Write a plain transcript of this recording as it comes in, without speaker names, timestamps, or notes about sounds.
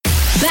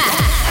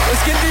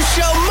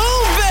show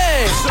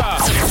moving.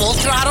 Full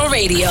Throttle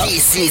Radio.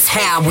 This is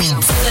how we do.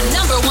 The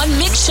 #1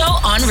 mix show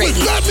on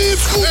radio. Let me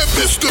school and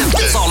Mr.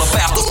 It's all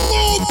about the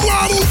Full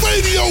Throttle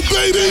Radio,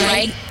 baby.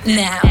 Right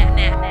now.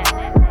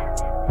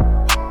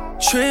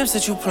 Trips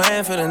that you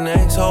plan for the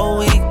next whole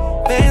week.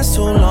 Bands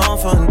too long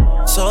for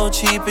so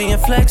cheap and your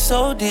flex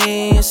OD,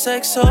 your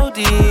sex OD.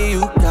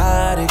 You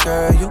got it,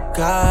 girl, you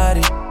got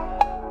it.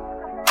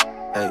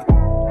 Hey,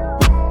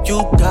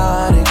 you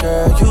got it,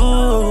 girl,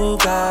 you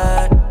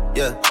got it.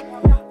 Yeah,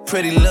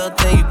 pretty little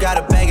thing, you got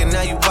a bag and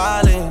now you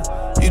wildin'.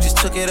 You just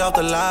took it off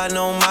the line,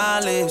 no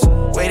mileage.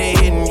 Way they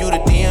hitting you, the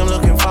DM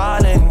looking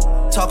violent.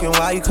 Talking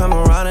while you come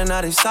around and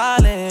now they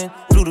silent.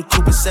 Through the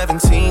coupe at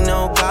 17,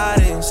 no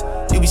guidance.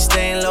 You be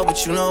staying low,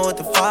 but you know what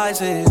the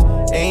price is.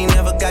 Ain't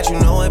never got you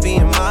know it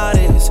being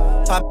modest.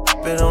 Pop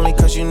it only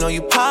cause you know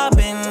you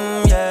poppin',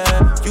 yeah.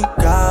 You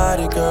got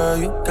it, girl,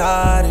 you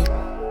got it.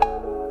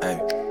 Hey.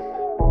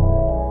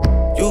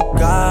 You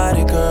got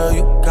it, girl,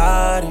 you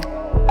got it.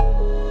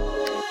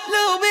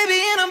 Little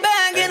baby and I'm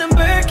back in a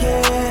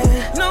Birkin.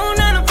 No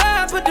 9 to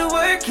 5, put the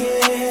work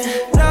in.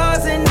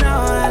 Laws and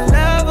all, I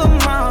love them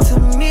all. To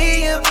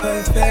me, you're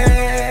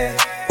perfect.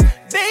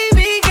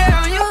 Baby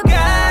girl, you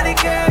got it,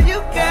 girl,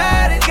 you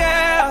got it,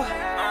 girl.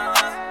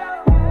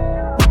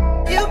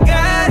 You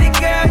got it,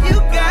 girl, you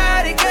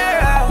got it,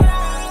 girl.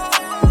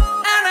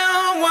 I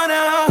don't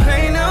wanna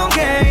play no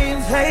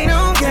games,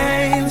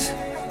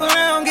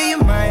 around, give you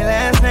my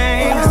last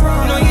name.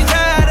 Know you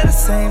tired of the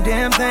same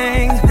damn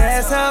thing.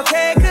 That's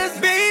okay, cause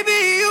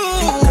baby, you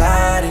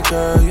got it,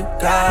 girl, you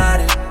got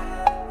it.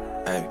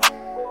 Hey.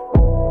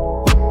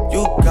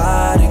 You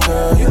got it,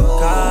 girl, you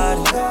got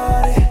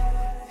it.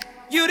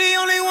 You the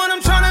only one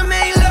I'm tryna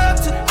make love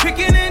to,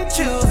 picking and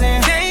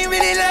choosing. They ain't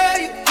really love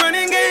you,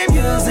 running game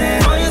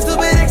using. All your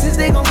stupid exes,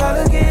 they gon' call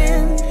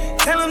again.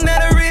 Tell them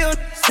that a real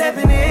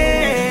stepping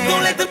in.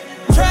 Gon' let them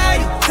try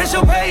you, test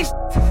your patience.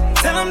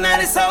 Tell them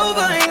that it's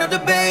over, ain't no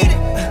debating.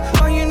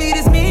 All you need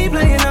is me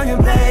playing on your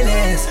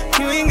playlist.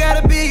 You ain't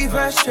gotta be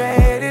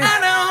frustrated. I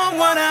don't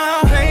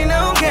wanna play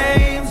no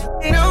games,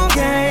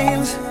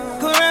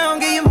 Go around,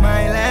 give you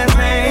my last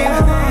name.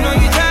 Know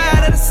you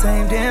tired of the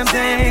same damn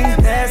thing.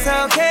 That's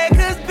okay,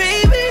 cause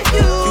baby,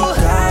 you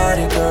got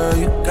it, girl,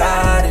 you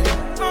got it.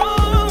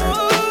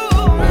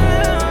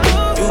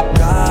 You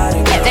got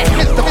it, girl.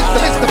 Mr.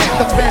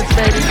 Benz,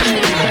 baby.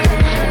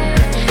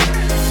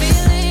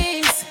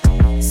 Feelings,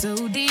 so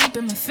deep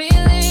in my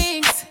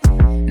feelings.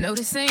 No,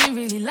 this ain't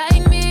really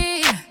like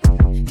me.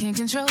 Can't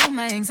control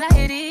my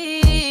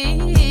anxiety.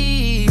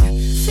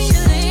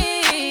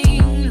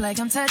 Feeling like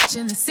I'm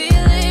touching the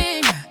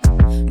ceiling.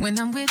 When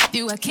I'm with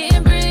you, I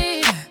can't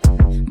breathe.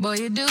 Boy,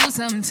 you do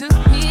something to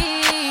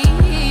me.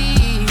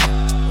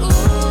 Ooh,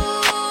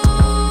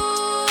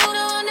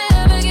 no, I'll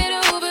never get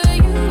over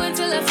you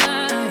until I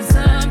find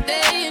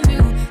something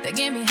new that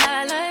get me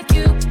high like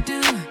you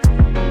do.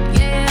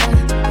 Yeah.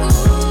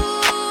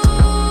 Ooh,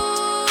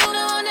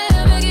 no, I'll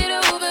never get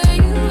over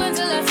you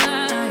until I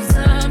find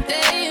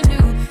something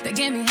new that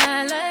get me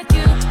high like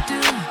you do.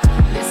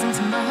 Listen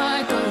to my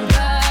heart go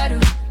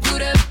bottle,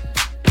 boot up,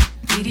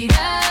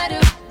 dee-dee-da-do,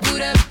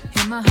 boot up,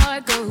 and my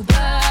heart go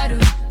bottle,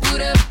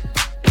 boot up,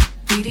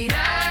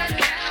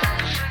 dee-dee-da-do,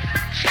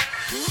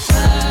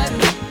 bottle,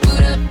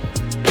 boot up,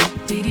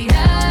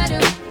 dee-dee-da-do,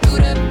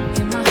 boot up,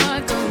 and my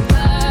heart go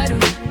bottle,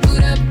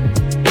 boot up.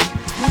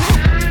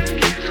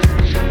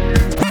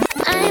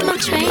 I'm a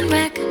train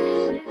wreck.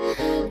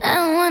 I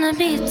don't wanna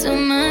be too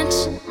much,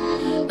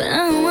 but I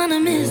don't wanna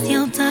miss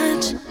your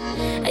touch.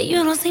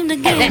 You don't seem to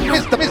get it.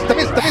 Mr.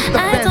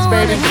 I don't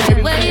wanna keep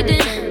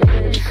waiting,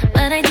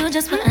 but I do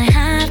just what I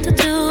have to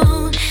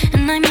do.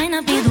 And I might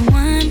not be the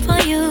one for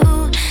you,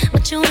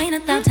 but you ain't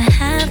about to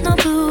have no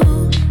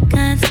boo.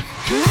 Cause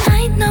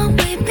I know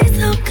we be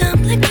so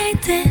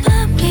complicated,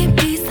 but we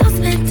be so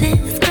smitten,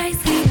 it's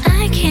crazy.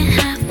 I can't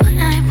have what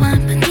I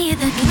want, but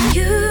neither can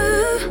you.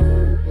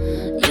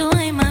 You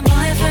ain't my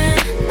boyfriend,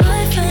 I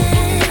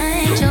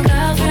ain't your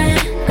girlfriend,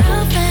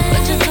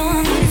 but you don't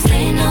want me to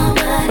say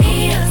nobody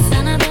else.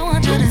 And I don't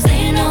want you to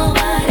say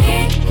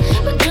nobody,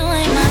 but you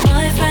ain't my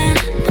boyfriend,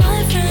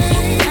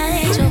 I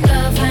ain't your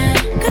girlfriend,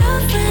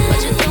 but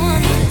you don't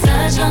want me to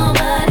touch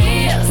nobody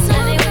else.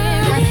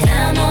 Anywhere,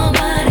 anytime,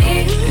 nobody.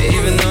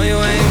 Even though you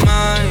ain't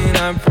mine,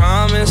 I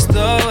promise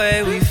the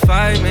way we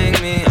fight make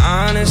me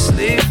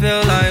honestly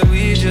feel like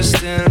we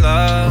just in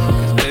love.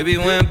 Cause baby,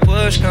 when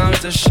push comes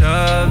to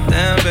shove,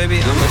 damn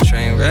baby, I'm a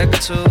train wreck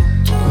too.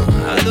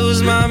 I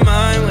lose my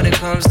mind when it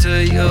comes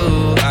to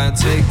you. I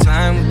take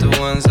time with the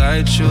ones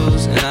I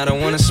choose, and I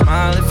don't wanna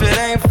smile if it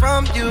ain't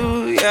from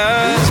you,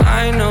 yeah. Cause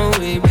I know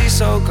we be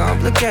so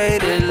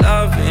complicated.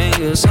 Loving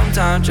you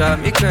sometimes drive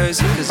me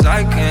crazy, cause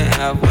I can't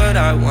have what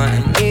I want,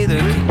 and neither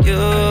can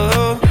you.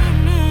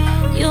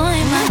 You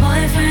ain't my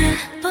boyfriend,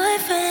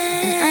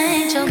 I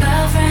ain't your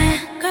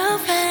girlfriend,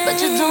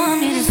 but you don't want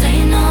me to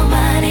say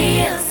nobody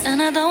else.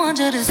 And I don't want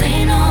you to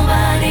say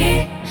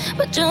nobody,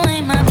 but you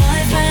ain't my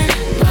boyfriend,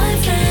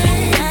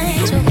 I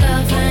ain't your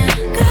girlfriend,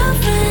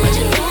 but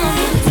you don't want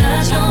me to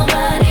touch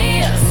nobody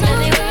else.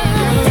 Anywhere,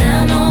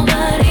 anytime,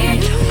 nobody.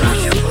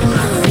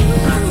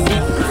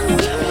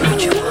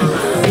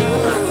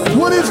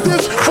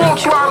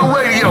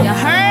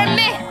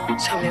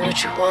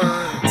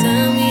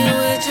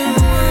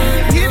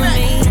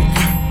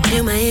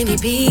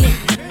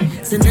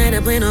 Tonight I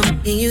plan on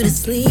getting you to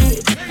sleep.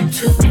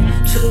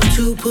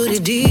 To put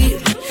it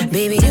deep.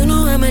 Baby, you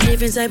know I'm a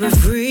different type of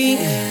freak.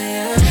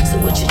 So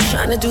what you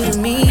tryna do to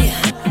me?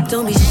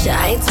 Don't be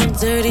shy, too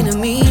dirty to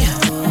me.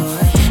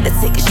 Let's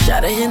take a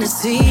shot of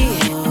Hennessy.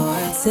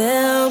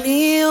 Tell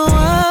me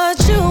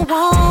what you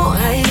want.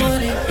 How you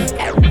want it?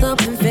 Act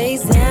up and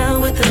face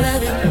down with the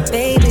loving.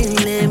 Baby,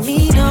 let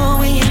me know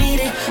when you need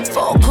it.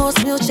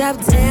 4-course meal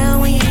chop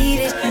down when you need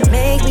it.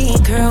 Make me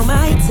curl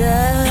my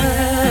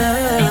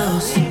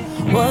toes.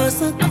 What's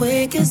the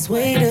quickest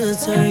way to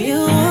turn you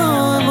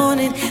on?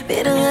 Morning,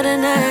 middle of the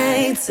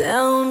night.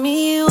 Tell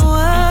me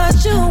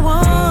what you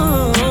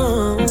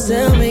want.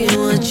 Tell me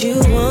what you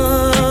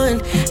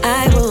want.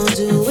 I will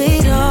do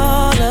it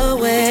all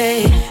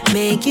away.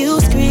 Make you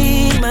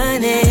scream my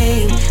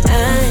name.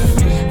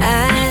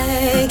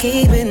 I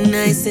keep it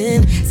nice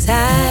and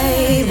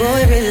tight.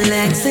 Boy,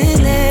 relax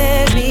and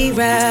let me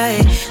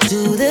ride.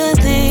 Do the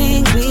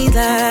things we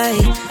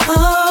like.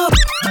 Oh.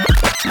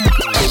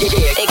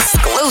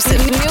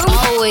 Exclusive.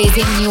 Always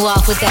hitting you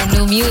off with that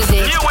new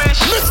music.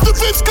 Mr.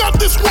 Vince got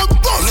this one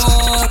first.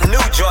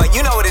 New joint,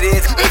 you know what it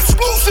is.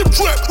 Exclusive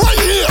track right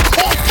here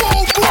on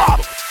Phone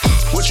Throttle.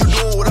 What you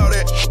doing with all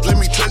that? Let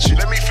me touch it.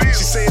 Let me feel.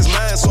 She say it's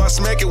mine, so I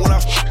smack it when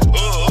I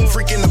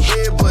freak in the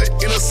bed, but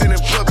innocent in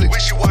public.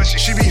 Wishy-washy.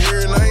 She be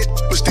hearing I ain't,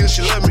 but still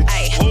she love me.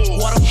 Ay,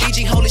 water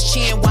Fiji, hold his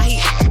chin while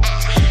he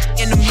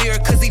in the mirror,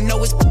 cause he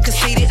know it's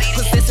conceited.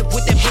 Possessive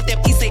with that,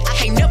 he say I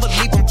can't never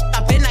leave him. I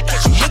bet not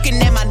catch you looking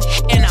at my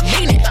and I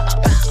mean it.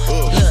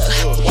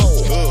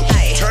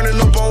 Turning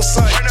up on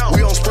sight,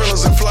 we on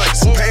sprinters and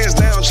flights. Pants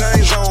down,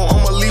 chains on,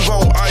 I'ma leave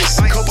on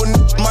ice. Couple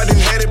might done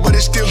had it, but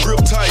it still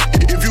grip tight.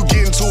 If you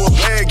get into a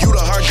bag, you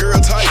the hot girl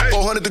type.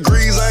 400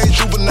 degrees, I ain't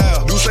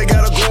juvenile. Do say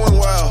got her going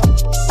wild.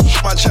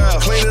 My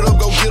child, clean it up,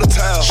 go get a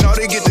towel.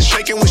 Shawty get the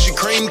shaking when she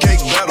cream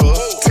cake batter.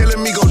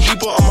 Telling me go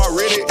deeper, I'm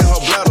already in her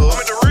bladder. I'm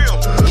at the rim.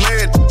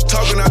 Mad,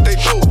 talking out they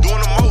throat, doing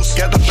the most.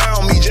 Got the fire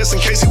on me just in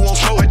case he won't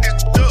smoke.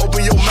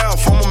 Open your mouth,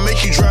 I'ma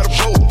make you dry the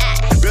boat.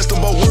 Best of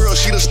both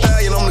worlds, she the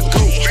stallion, I'm the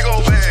goat. Big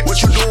old bag.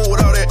 What you doing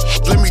with all that?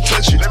 Let me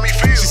touch it. Let me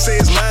feel. She say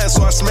it's mine,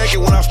 so I smack it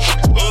when I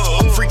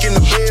freak in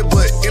the bed,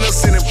 but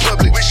innocent in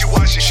public.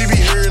 Wishy-washy. She be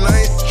hearing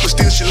I ain't, but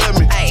still she love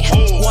me. Ay,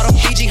 water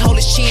Fiji, hold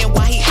his chin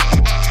while he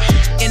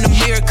in the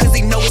mirror, cause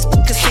he know it's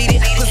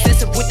conceited.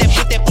 Possessive with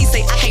that, he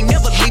say I can't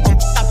never leave him.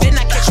 I bet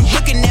not catch you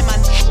looking at my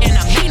and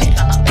I mean it.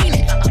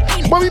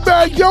 Money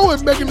Bag Yo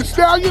and Megan Thee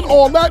Stallion,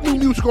 all that new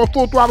music on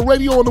Full Throttle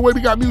Radio. On the way,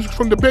 we got music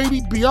from the Baby,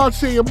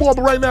 Beyonce, and more.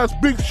 But right now, it's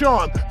Big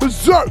Sean,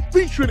 Berserk,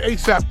 featuring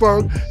A$AP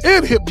Ferg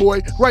and Hit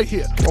Boy, right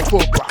here on Full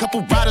Throttle.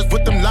 Couple riders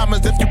with them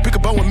llamas if you pick a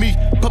bone with me.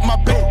 Put my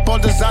big ball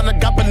designer,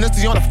 got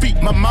Balenci on the feet.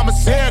 My mama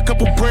said a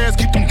couple prayers,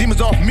 keep them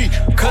demons off me.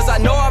 Cause I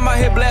know I'm out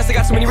here blasted,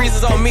 got too many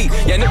reasons on me.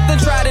 Yeah, nothing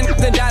tried and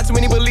nothing died, too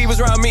many believers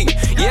around me.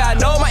 Yeah, I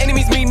know my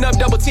enemies meeting up,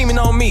 double teaming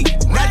on me.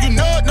 Now you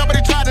know it, nobody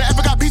tried and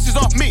ever got pieces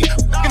off me.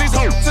 Fucking these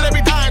hoes till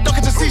every time, don't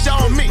get to seizure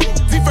on me.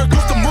 T-Ferg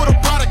used to move the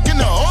product in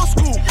the old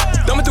school.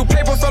 Thumbing through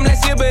paper from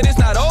last year, but it's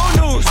not old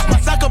news. My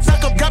sack up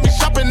got me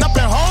shopping up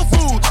in Whole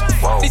Foods.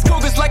 These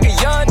cougars like a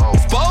young,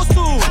 supposed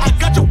to. I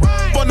got you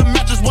on the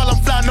mattress while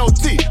I'm flying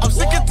OT. I'm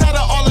sick and tired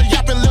of all the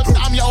yapping lips,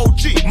 I'm your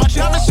OG. My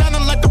diamond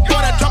shining like the boy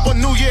that drop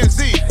on New Year's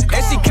Eve.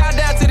 And she count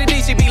down to the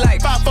D, she be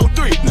like 5, 4,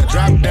 3. Now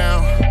drop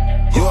down,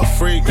 you a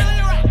freak.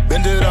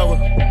 Bend it over,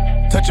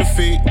 touch your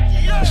feet.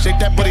 Shake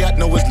that booty, I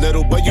know it's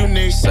little, but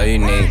unique. So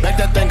unique. Back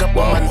that thing up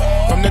on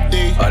my, from the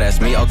D. Oh,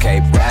 that's me, okay,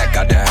 back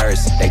out the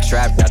hearse. They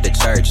trapped out the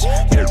church.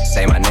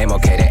 Say my name,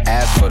 okay, they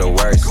asked for the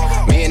worst.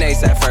 Me and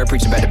A$AP Ferg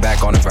preaching back to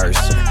back on the verse.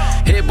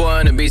 Hit boy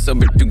on the beat, so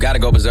you gotta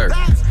go berserk.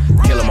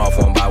 Kill them off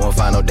one by one,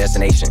 final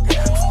destination.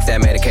 That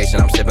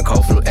medication, I'm sipping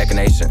cold flu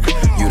echinacea.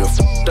 You the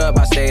f***ed up,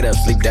 I stayed up,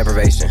 sleep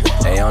deprivation.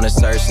 They on the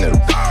search, new.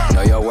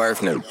 Know your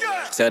worth, new.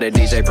 Tell the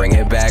DJ, bring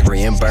it back,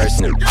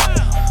 reimburse, new.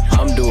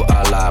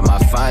 Alhamdulillah, my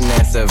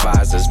finance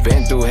advisors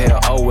been through hell,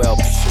 oh well,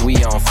 we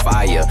on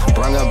fire.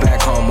 Brung her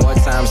back home more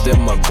times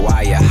than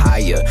Maguire,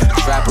 higher.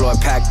 Trap Lord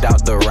packed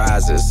out the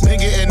risers.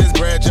 Nigga in his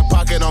bread, your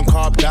pocket on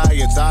carb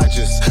diets. I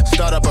just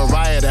start up a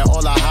riot at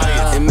all I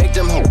hire. And make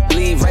them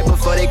leave right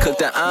before they cook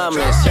the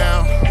omelets.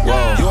 Down,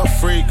 whoa, you a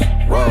freak,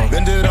 whoa,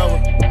 bend it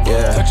over,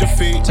 yeah, touch your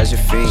feet,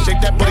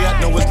 shake that booty, I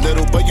know it's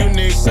little, but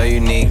unique. So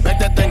unique. Back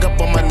that thing up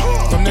on my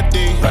from the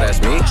D. Oh, that's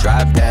me.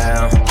 Drop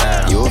down,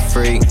 you a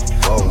freak.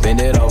 Whoa,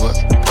 bend it over,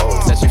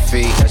 touch your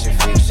feet,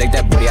 shake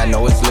that booty. I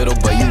know it's little,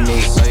 but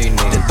unique. So unique.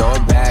 Then throw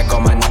it back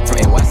on my from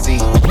NYC.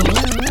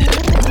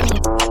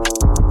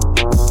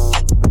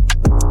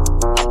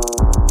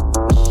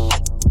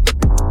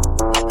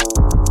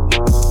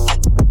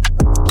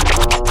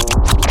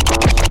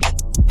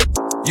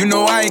 You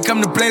know I ain't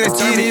come to play, let's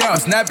turn me up.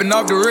 Snapping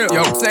off the rip.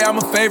 Yo, say I'm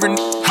a favorite.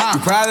 You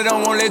probably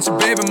don't wanna let your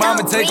baby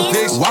mama take a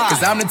picture. Why?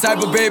 Cause I'm the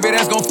type of baby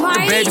that's gon' fuck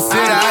the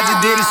babysitter. I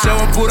just did a show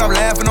and put up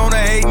laughing on the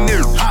hating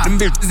nigga. Them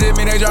bitches hit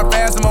me, they drop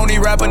fast, I'm on these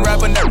rapping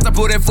nerves. I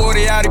put that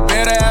 40 out, he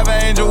better have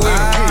an angel with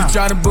him. You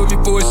tryna book me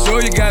for a show,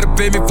 you gotta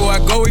pay me before I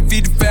go. We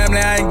feed the family,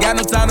 I ain't got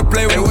no time to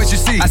play with. Hey, what you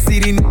see? I see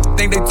these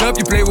think they tough,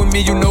 you play with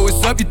me, you know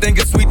it's up. You think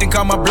it's sweet, then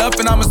call my bluff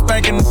and I'm a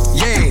spanking.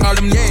 Yeah, all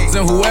them niggas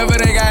and whoever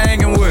they got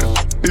hanging with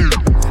them.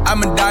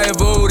 I'ma die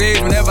of old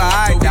age whenever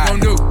I die. What we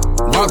gon' do?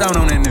 Walk down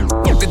on that nigga.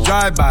 Fuck the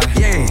drive-by.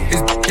 Yeah,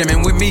 this came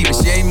in with me, but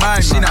she ain't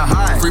mine. She not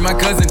high. Free my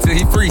cousin till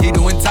he free. He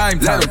doing time.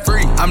 Let him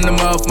free. I'm the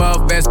muff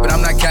best, but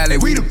I'm not Cali.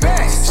 We the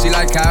best. She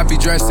like how I be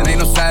dressed and ain't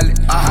no salad.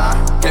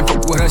 Can't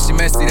fuck with her, she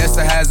messy. That's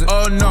a hazard.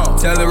 Oh no.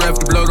 Tell the ref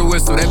to blow the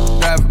whistle. That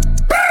driver.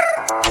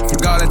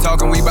 Forgot all that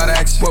talking. We bout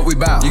action. What we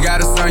bout? You got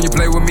a son, you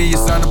play with me,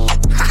 your son.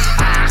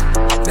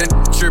 That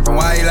tripping.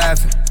 Why he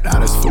laughing? Nah,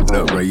 that's fucked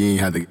up, bro. You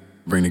ain't have to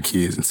bring the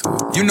kids into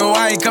it. You know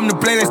I ain't come to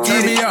play, let's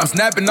turn me up. I'm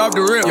snapping off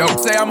the rip. Yo,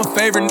 say I'm a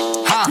favorite.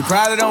 You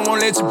probably don't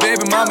wanna let your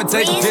baby mama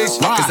take a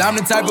picture. Cause I'm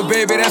the type of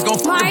baby that's gon'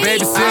 fuck the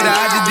babysitter.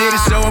 I just did a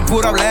show and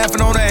put up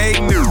laughing on the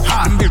hating nigga.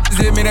 Them bitches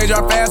hit me, they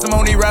drop fast, I'm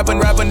on these rapping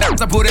nerves.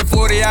 I put that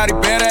 40 out, he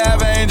better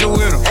have an angel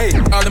with him. Hey,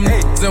 all them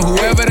niggas and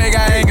whoever they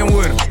got hanging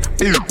with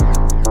him.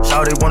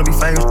 Shawty wanna be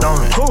famous,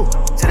 don't it? Cool.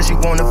 Said that she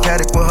want a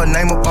paddock with her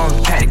name up on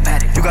it.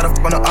 Paddock. You gotta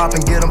run her up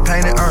and get them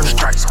painted, earn it.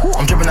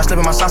 I'm drippin', I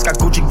slippin' my socks, got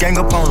Gucci gang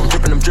up on them.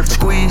 Drippin'.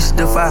 Squeeze,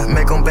 defy,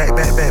 make them back.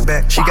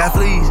 She got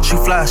fleas, she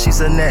fly,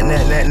 she's a nat.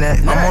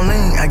 I'm on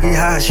lean, I get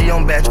high, she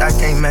on batch, I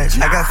can't match.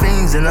 I got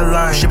fiends in the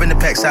line, shipping the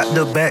packs out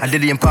the back. I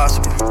did the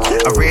impossible,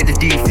 I read the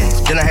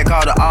defense, then I had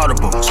called the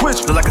audible.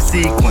 Switch, look like a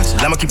sequence,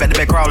 I'ma keep at the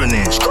back crawling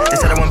in. They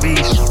said I wouldn't be,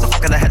 the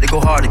fuck I had to go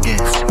hard again.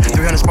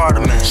 300 Sparta,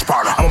 man.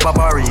 I'm a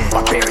barbarian.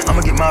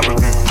 I'ma get my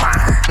revenge.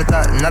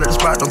 Not at the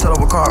spot, don't tell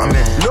her what car I'm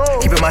in.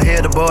 Keeping my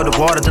head above the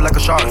water just like a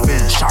shark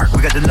fin.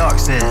 We got the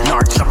narcs in,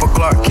 Chopper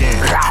Clark in.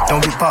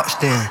 Don't get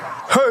boxed in.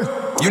 Hey.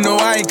 You know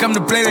I ain't come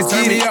to play, let's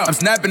turn me up. I'm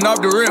snapping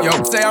off the rip. Yo,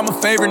 say I'm a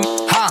favorite.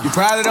 You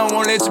probably don't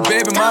wanna let your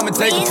baby mama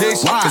take a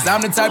picture. Cause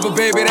I'm the type of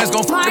baby that's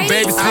gon' fuck the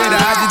babysitter.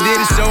 I just did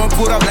a show and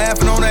put up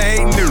laughing on the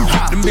hating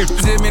nigga. Them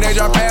bitches hit me, they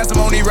drop fast,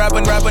 I'm on these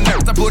rapping nerves.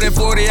 I put that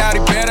 40 out,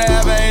 he better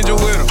have an angel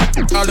with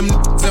him. All them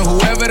niggas and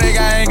whoever they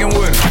got hanging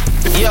with him.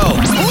 Yo,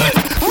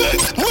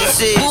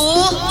 this is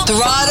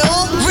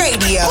Throttle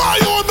Radio. Fly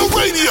on the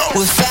radio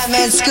with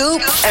Fatman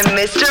Scoop and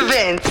Mr.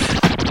 Vince.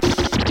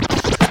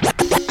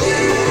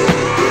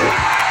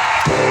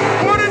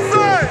 What is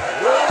that?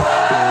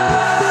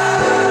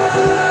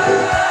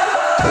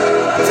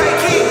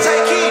 Take heed.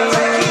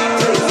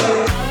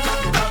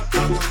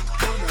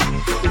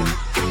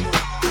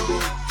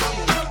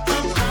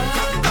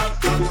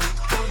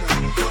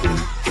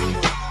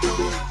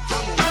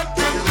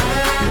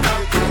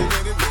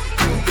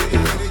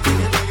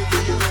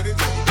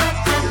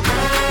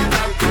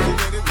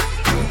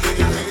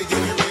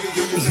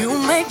 You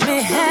make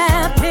me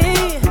happy.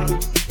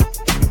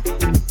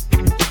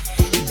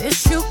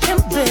 This you can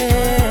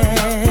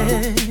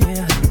bear.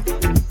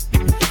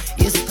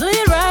 You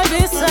stood right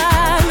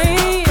beside me,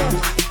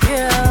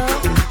 yeah,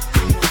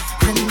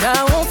 and I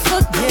won't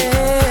forget.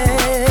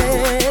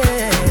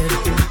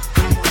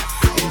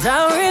 And I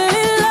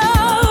really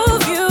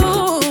love you.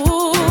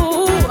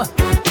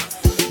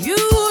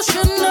 You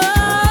should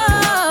know.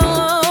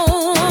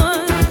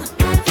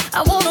 I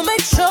wanna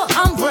make sure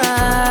I'm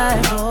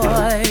right,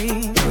 boy,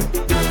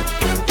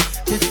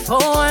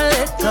 before I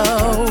let go.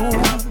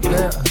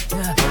 Yeah.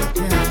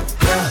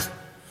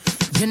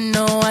 You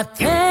know I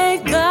thank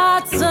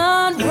God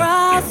sun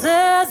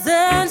rises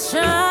and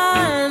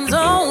shines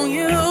on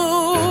you.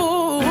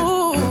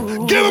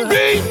 Get 'em, B.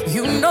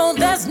 You know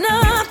there's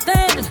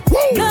nothing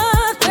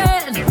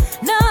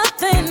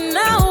I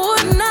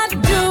would not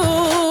do.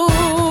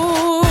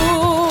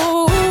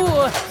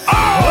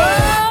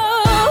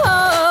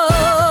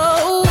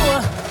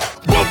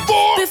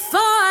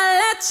 Before I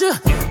let you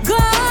go.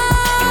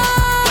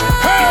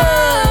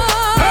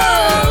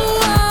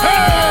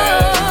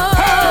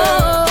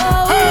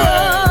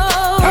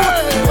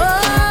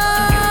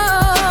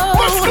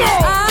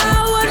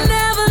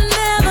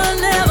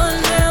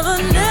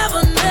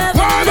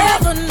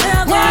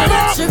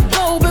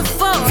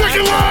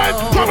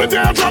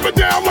 Drop it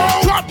down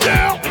low.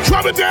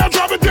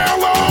 Drop it down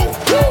low.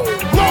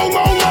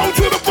 Low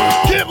to the floor.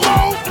 Get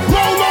low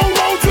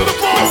to the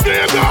floor.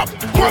 Stand up.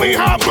 Bunny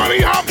hop, drop.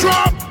 Bunny hop,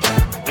 drop.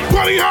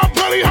 Bunny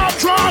hop,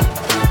 drop.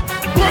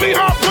 Bunny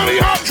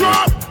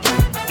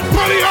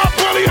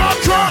hop,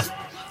 drop.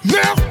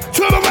 Now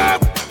to the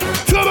left,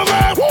 to the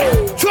left.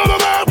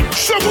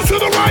 Shuffle to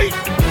the right,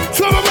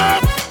 to the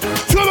left.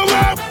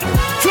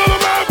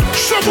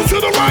 Shuffle to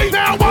the right.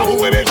 Now wobble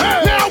with it.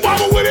 Now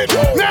wobble with it.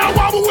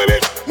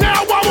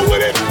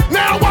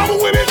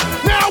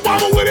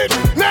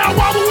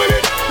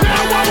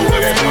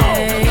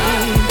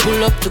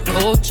 Pull up to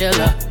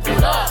Coachella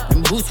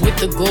and boots with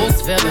the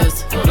ghost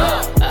feathers.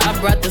 I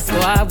brought the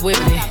squad with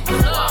me.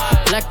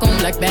 Black on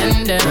black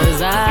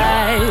bandanas.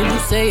 I do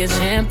say it's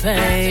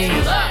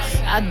champagne.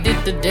 I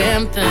did the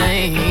damn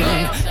thing.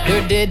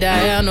 Dirty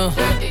Diana,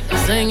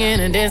 singing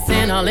and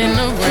dancing all in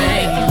the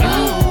rain.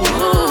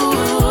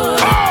 Ooh,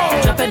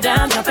 drop it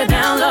down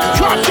low.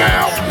 Drop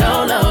down.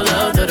 Low, low,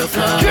 low to the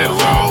floor. Get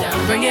low.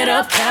 Bring it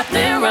up, tap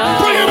then roll.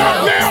 Bring it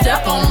up now.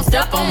 Step on them,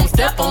 step on them,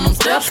 step on them,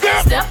 step.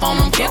 Step on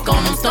them, kick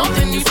on them, stomp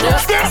then you step.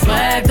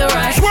 Swag the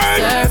right,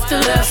 serve to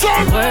left.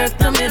 Work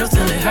the middle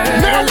till it hurt a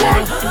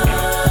little.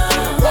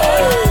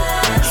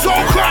 So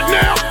clap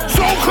now,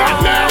 so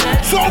clap now,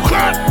 so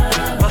clap.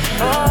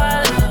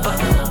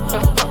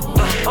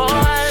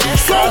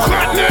 So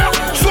clap now,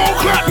 so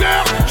clap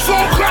now, so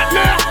clap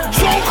now,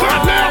 so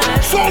clap now,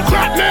 so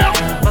clap now.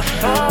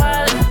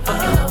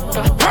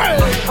 Hey,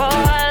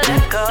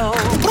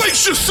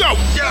 brace yourself.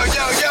 Yo,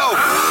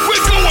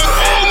 we're going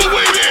all the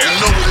way there. You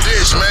know what it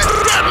is, man.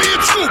 Family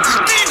and Troop,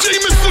 DJ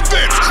Mr.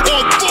 Vince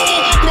on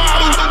Full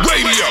Throttle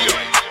Radio.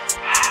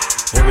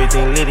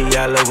 Everything litty,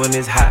 I love when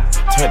it's hot.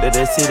 Turned to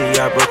the city,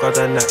 I broke out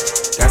the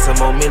notch. Got some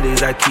more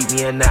millies, I keep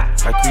me a knot.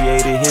 I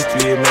created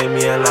history, it made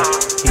me a lot.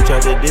 He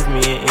tried to diss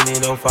me and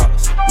ended on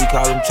Fox. We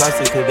call them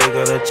Chaucer cause they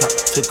gonna chop.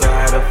 Took her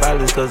out of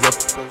filers cause of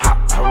hop.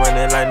 I run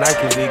it like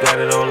Nike, we got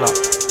it on lock.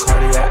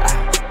 Cardiac eye,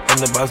 I'm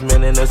the boss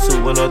man in a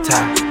suit with no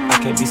tie. I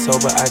can't be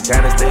sober, I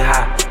gotta stay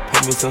high.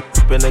 Put me some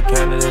in the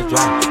can and it's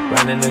dry.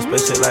 Riding in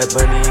special like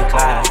Bunny and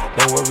Clyde.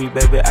 Don't worry,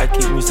 baby, I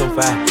keep me some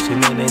fire.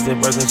 Shenanigans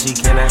and broken, she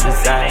cannot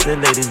decide. The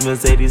ladies,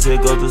 Mercedes,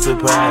 here goes the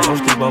surprise. Don't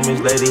sleep on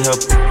Miss Lady,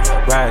 help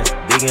ride.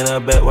 Digging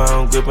her back while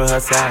I'm gripping her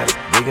side.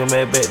 Digging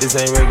my back, this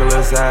ain't regular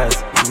size.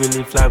 You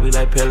really fly, we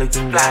like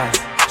Pelican guys.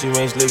 She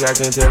range slick, I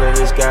can tell her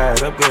the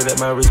skies. Upgrade at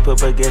my wrist,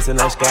 put her gas in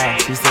the sky.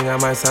 She think I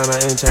might sign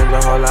her and change her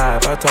whole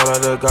life. I told her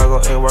to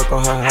goggle and work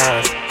on her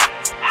eyes.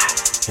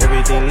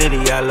 Everything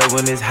litty, I love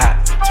when it's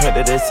hot. Turned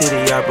to the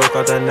city, I broke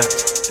out the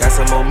notch. Got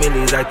some more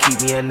millies, I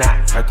keep me a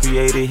knot. I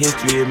created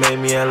history, it made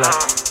me a lot.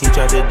 He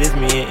tried to diss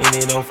me and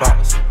ended on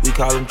Fox. We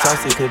call them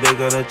Chaucer cause they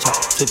gonna chop.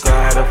 Took her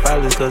out of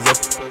filers cause of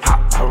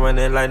hop. I run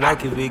it like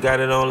Nike, we got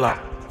it on lock.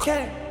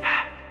 Money,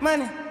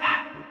 money,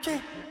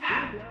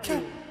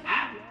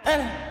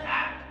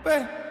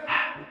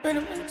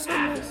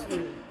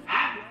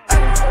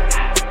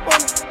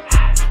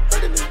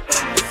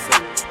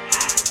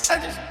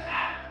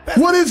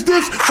 What is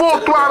this? Full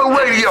Throttle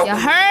Radio. You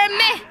heard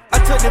me? I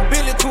took the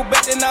Billy Cool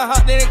back, then I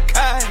hopped in the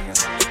car.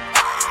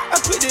 I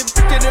put the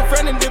bitch in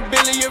front of the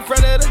Billy in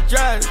front of the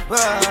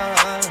driver.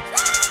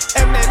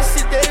 And man, this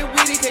shit that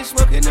weedy can't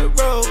smoke in the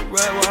road.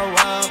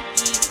 Wow.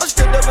 I'm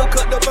stripped up and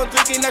cut up, I'm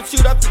drinking, I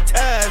shoot off the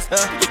tires.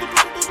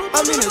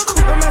 I'm in the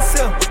coupe by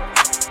myself.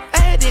 I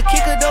had to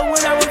kick her though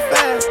when I was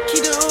fast.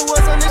 Keep the old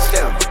ones on the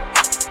shelf.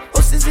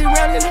 Oh, since they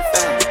round in the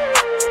fast.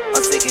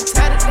 I'm sick and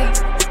tired of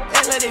these.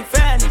 Act like they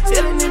fine and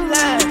telling them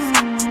lies.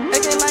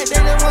 Acting like they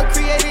the one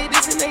created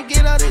this and they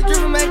get all this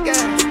driven my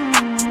guys.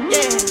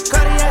 Yeah,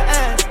 Cartier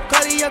eyes,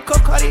 Cartier coat,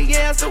 Cartier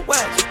as a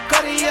watch,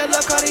 Cartier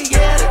look, Cartier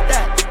the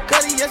dot,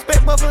 Cartier spec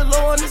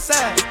buffalo on the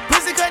side.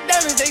 Pussy cut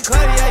diamonds, they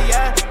Cartier,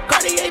 yeah.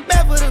 Cartier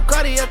bad for the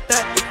Cartier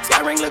thought.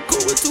 Sky ring look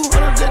cool with 200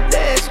 the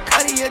dash.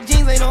 Cartier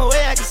jeans, ain't no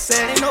way I can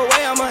say. Ain't no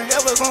way I'm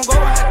ever gonna go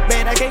out.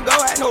 Man, I can't go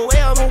out, no way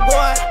I'm gonna go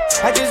out.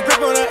 I just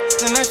grip on her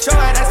and I show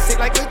out. I sit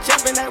like a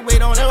champ and I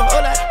wait on her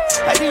whole lot.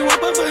 I just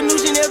whip up a new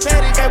Chanel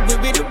paddock. I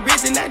whip with the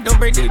wrist and I don't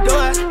break the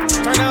door out.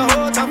 Turn the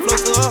whole top floor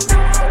to off.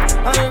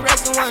 On the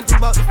rest of one, two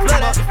about the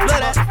flood out.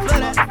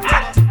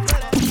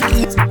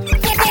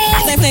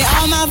 They play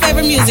all my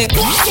favorite music.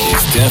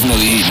 It's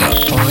definitely heating up.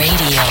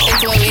 Radio.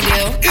 It's what we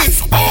do.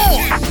 It's on.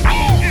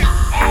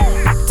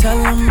 Tell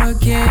them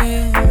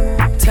again,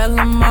 tell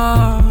them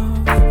all.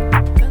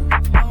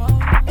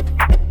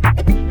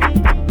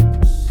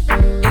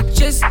 It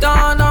just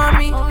dawned on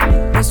me,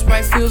 what's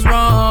right feels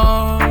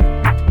wrong.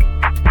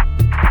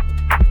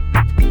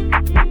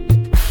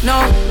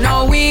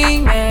 No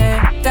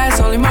wingman, that's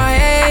only my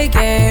A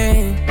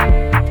game.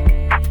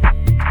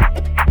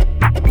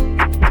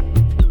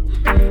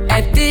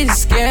 At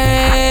this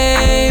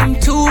game,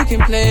 two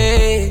can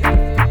play.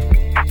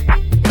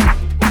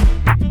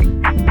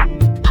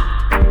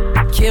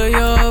 Kill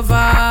your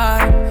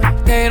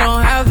vibe, they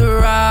don't have the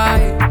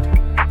right.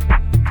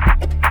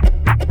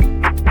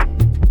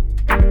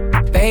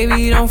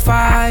 Baby, don't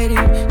fight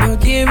it, you're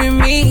giving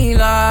me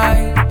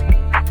life.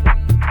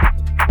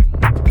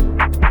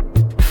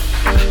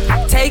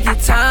 Take your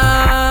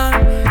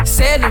time,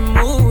 set the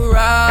mood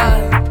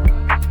right.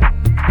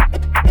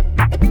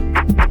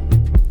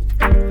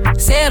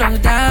 Settle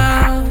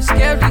down,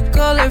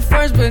 skeptical at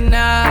first, but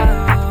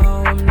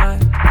now I'm not.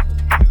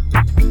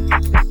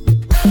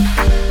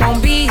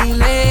 Won't be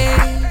late,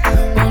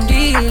 won't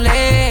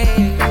delay.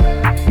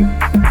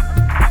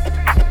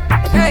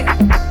 Hey,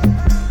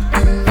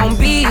 won't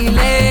be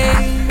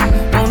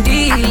late, won't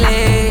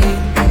delay.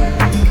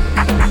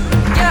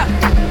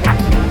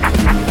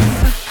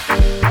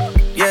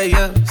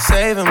 Yeah,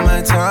 saving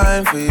my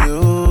time for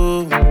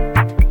you.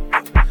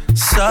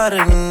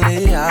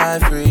 Suddenly I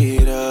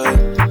freed up,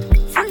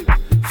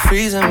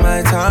 freezing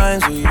my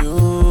time to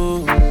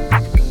you.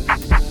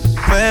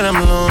 When I'm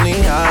lonely,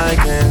 I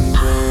can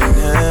bring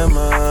him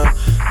up.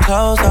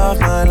 closed off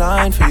my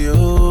line for you.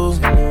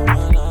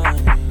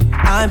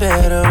 I'm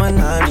better when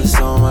I'm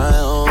just on my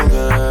own,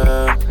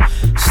 girl.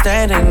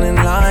 Standing in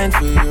line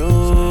for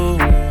you.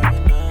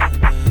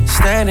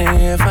 Standing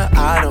here for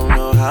I don't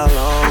know how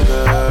long,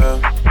 girl.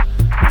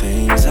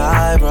 Things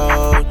I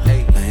wrote,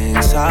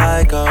 things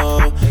I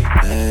go.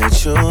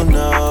 Let you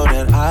know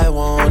that I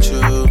want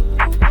you.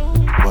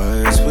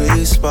 Words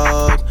we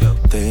spoke,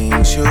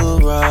 things you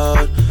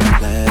wrote.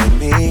 Let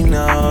me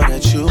know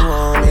that you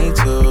want me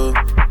to.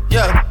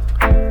 Yeah,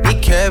 me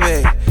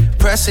carry,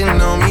 pressing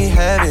on me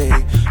heavy,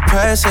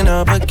 pressing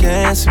up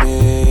against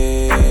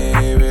me,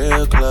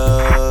 real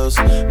close.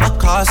 My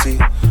car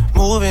seat,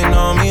 moving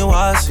on me,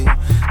 wassy.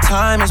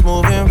 Time is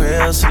moving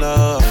real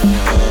slow.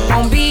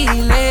 Won't be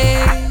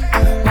late,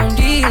 won't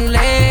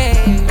delay.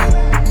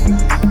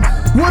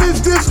 What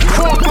is this?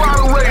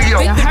 Throttle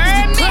Radio. You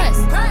heard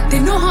me? They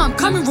know how I'm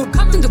coming, we're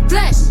coming the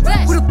flesh.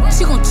 Who the f***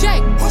 she gon'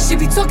 check? She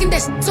be talking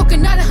that shit,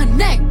 talking out of her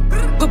neck.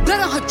 But blood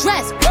on her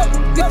dress.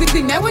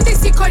 Be mad when they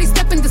see Cardi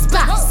step in the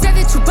spot. Said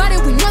that you bought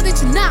it, we know that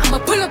you're not. I'ma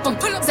pull up on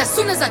pull-ups as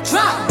soon as I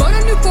drop. Bought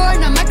a new Ford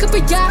and I might up a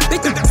yacht.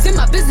 Big in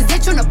my business, they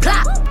tryna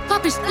plot.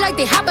 Poppin' shit like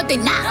they hot, but they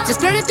not. Just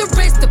flirt at the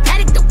wrist, the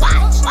paddock, the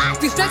watch.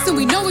 We flexin',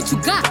 we know what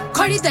you got.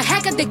 Cardi the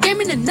hack at the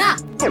game in the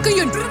knot. Look at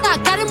your I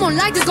got him on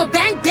live, just go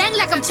bang, bang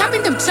like I'm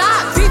chopping them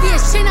chops.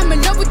 VVS chain, I'm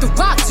in love with the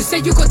rocks. You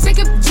said you gon' take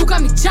it, but you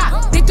got me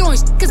chopped. They throwin'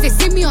 shit cause they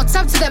see me on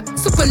top to that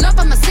super love,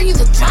 I'ma send you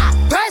the drop.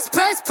 Press,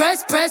 press,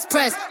 press, press,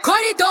 press.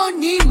 Cardi don't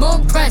need more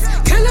press.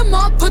 Kill them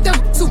all, put them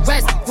to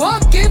rest.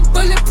 Walk in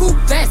bulletproof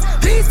vest.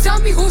 Please tell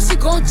me who she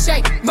gon'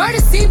 check. Murder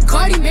scene,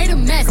 Cardi made a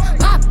mess.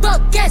 Pop up,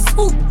 guess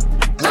who?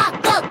 Pop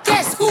up,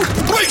 guess who?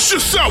 Brace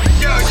yourself.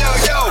 Yo, yo,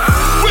 yo.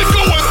 We're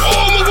going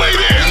all the way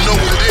there. You know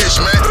what it is,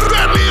 man.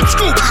 Fatman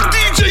Scoop,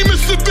 DJ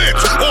Mr.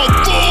 Vince on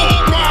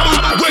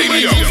Throttle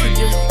Radio.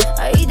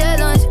 I eat that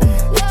lunch,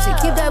 she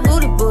keep that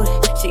booty,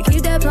 she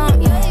keep that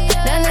plump, yeah.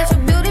 That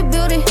natural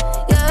beauty,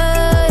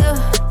 yeah,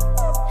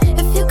 yeah.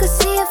 If you could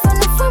see it from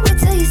the front, wait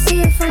till you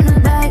see it from the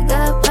back,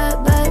 back,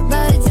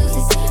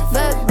 juicy,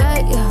 back,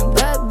 yeah,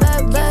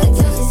 back,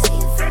 juicy,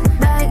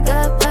 back,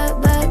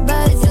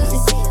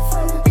 juicy.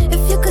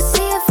 If you could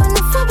see it from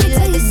the front, wait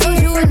till you see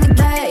it from the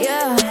back,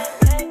 yeah.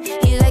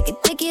 He like it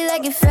thick, he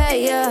like it fat,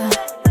 yeah.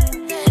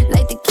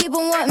 Like to keep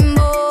on wanting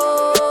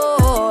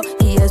more.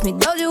 He asked me,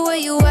 Doja, where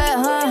you at,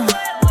 huh?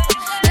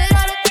 And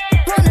all the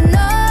wanna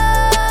know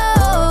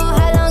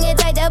how long it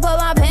take to put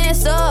my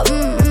pants up.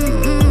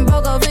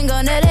 Broke a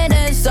fingernail and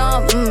then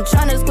some.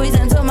 Tryna squeeze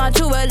into my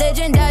true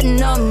religion, that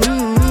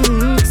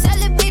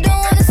Sell it, we don't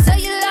wanna sell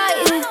you like.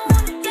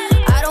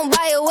 I don't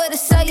buy it with a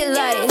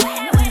cellulite.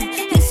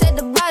 He said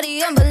the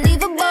body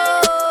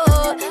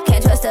unbelievable.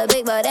 Can't trust a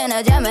big butt and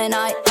a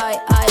Gemini.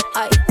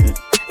 I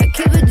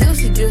keep it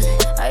juicy.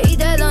 I eat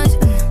that lunch.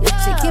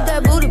 She keep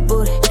that booty,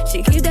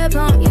 she keep that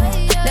plump, yeah.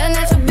 That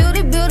natural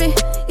beauty,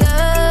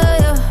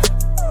 yeah.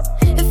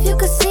 If you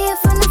could see it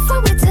from the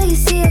front, wait till you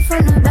see it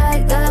from the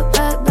back, back,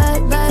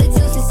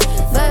 juicy,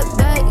 back,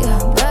 yeah,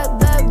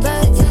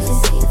 back,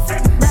 juicy,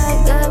 back,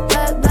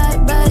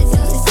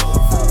 juicy.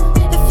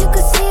 If you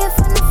could see it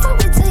from the front,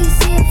 wait till you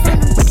see it from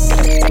the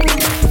back.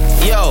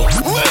 Yo,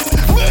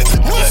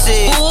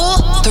 Full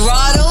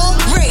Throttle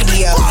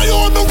Radio. Fire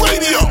on the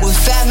radio with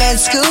Fatman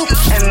Scoop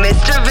and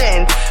Mr.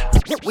 Vince.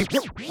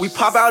 We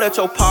pop out at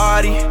your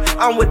party,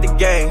 I'm with the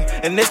gang,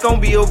 and it's gon'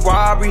 be a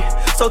robbery,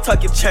 so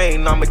tuck your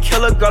chain. I'm a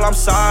killer, girl, I'm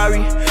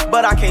sorry,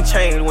 but I can't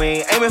change. We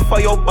ain't aiming for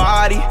your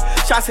body,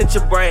 shots hit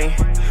your brain.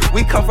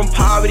 We come from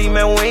poverty,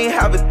 man, we ain't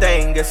have a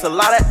thing. It's a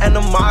lot of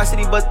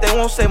animosity, but they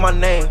won't say my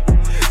name.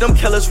 Them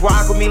killers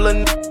rock with me,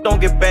 little don't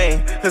get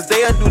banged, cause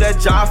they'll do that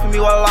job for me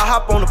while I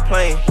hop on the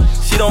plane.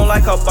 She don't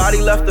like her body,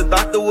 left the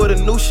doctor with a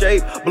new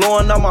shape.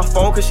 Blowing up my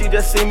phone cause she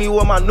just see me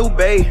with my new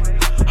babe.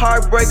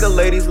 Heartbreaker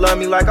ladies love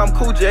me like I'm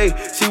Cool J.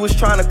 She was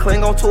trying to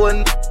cling on to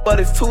it, but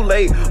it's too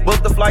late.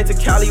 Booked the flight to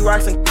Cali,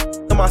 rocks and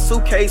in my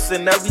suitcase.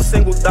 And every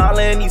single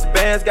dollar in these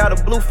bands got a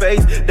blue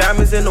face.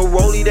 Diamonds in the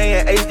rollie, they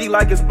in HD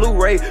like it's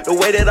Blu-ray. The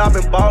way that I've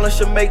been ballin'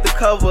 should make the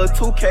cover of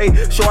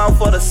 2K. Show out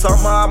for the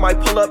summer, I might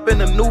pull up in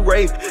a new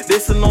Wraith.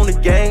 This'n on the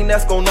gang,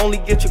 that's gon' only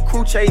get your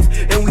crew chase.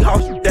 And we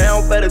house you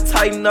down, better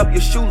tighten up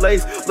your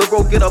shoelace. Look,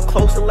 bro, get up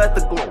close and let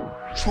the glow.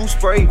 True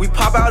spray, we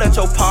pop out at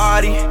your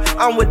party,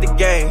 I'm with the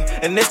gang,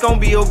 and it's gon'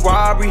 be a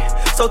robbery,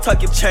 so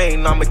tuck your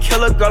chain. I'm a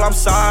killer, girl, I'm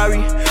sorry,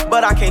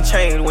 but I can't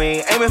change. We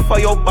ain't aiming for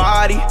your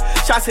body,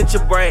 shots hit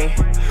your brain.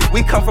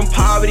 We come from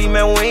poverty,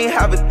 man, we ain't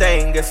have a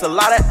thing. It's a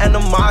lot of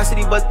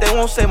animosity, but they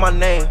won't say my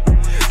name.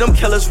 Them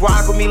killers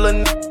rock with me,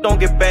 little don't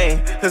get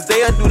banged, cause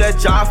they'll do that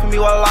job for me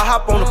while I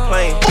hop on the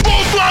plane.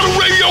 Throttle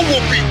Radio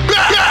will be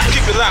back.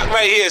 Keep it locked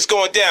right here, it's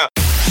going down.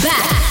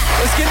 Back.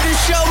 Let's get this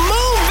show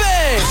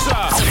moving.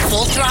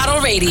 Full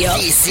Throttle Radio.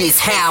 This is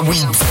how we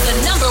The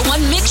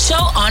 #1 mix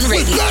show on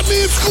radio.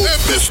 Fatman Scoop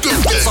and Mr.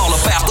 Vince. It's all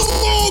about the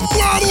Full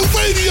Throttle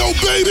Radio,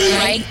 baby.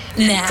 Right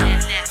now.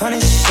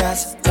 100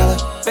 shots, dollar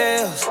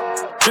bills.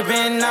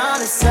 Dripping on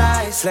the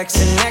sides,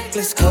 flexing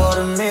necklace,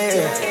 quarter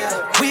mil.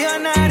 We are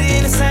not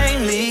in the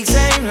same league,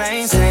 same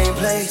lane, same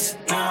place. pace.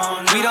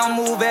 We don't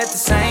move at the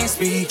same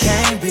speed,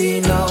 can't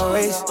be no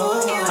race.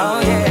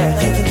 Oh yeah,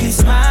 you can keep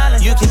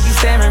smiling, you can keep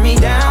staring me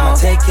down. I'ma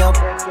take your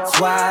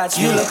watch,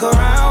 you look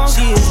around.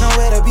 She is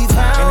nowhere to be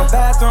found. In the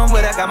bathroom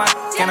where I got my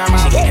in her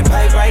mouth. She getting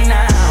paid right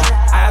now.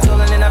 Eyes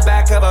rolling in the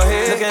back of her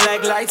head, looking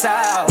like lights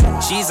out.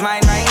 She's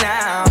mine right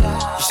now.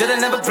 You should've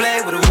never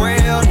played with a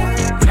real.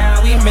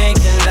 Now we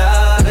making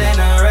love in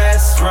a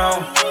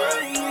restroom.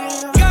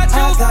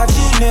 I thought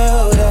you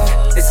knew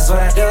that this is what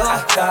I do.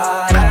 I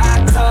thought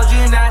I told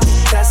you not to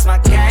test my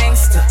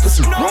gangster.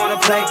 Wanna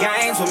play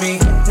games with me?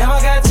 Now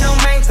I got your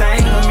main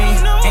thing with me,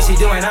 and she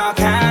doing all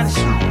kinds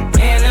of shit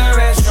in the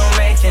restroom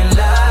making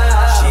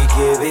love. She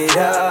give it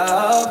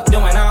up,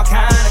 doing all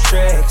kind of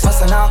tricks,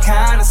 busting all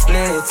kind of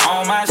splits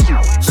on my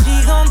shit.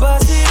 She gon'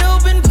 bust it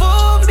open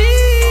for me.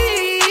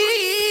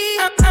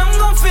 I'm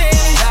gon'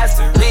 finish. That's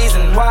the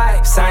reason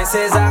why sign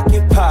says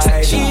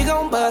occupied. She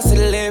gon' bust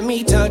it, let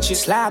me touch it,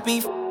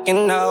 sloppy.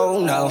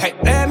 No. Hey,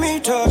 let me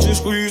touch it,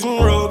 squeeze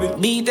and rub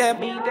it. Beat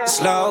that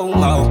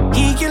slow-mo.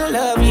 He can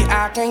love you,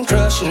 I can't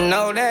trust you.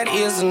 No, that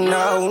is a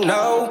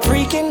no.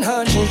 Freaking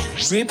hunching,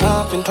 rip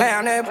pumping,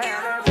 clown that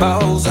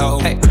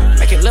bozo. Hey,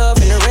 making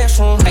love in the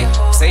restroom. Hey,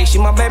 say she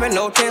my baby,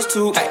 no test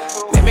tube. Hey,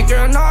 baby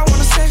girl, no, I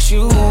wanna sex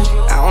you.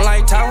 I don't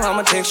like talking,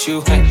 I'ma text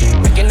you. Hey,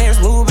 making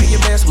this move be your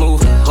best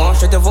move. Going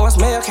straight to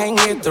voicemail, can't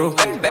get through.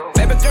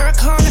 Baby girl,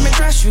 come let me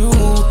dress you.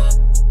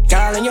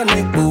 Calling your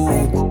neck,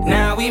 boo.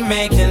 Now we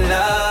making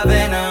love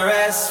in a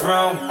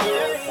restroom.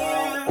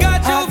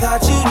 I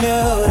thought you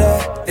knew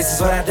that this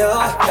is what I do.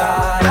 I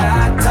thought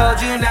I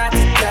told you not to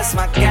test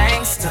my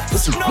gangster.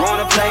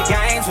 Wanna play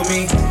games with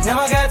me?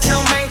 Now I got your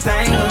main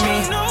thing with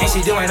me, and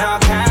she doing all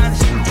kinds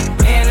of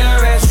shit in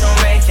the restroom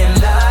making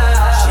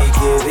love. She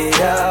give it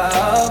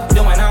up,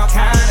 doing all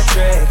kind of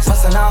tricks,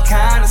 busting all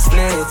kind of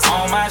splits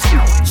on my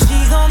shit. She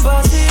gon'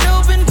 bust it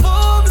open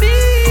for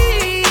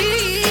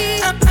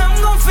me. I'm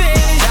gon'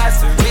 finish. That's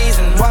the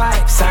reason why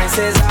sign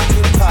says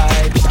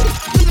occupied.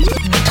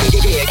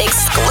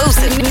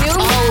 Exclusive.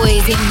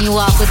 Always hitting you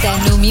off with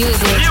that new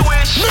music.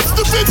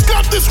 Mr. Vince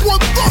got this one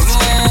first.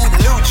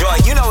 New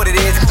joint, you know what it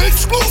is.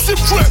 Exclusive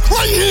track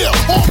right here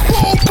on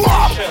Full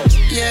Pop.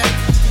 Yeah,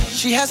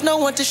 she has no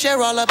one to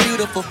share all her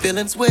beautiful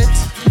feelings with.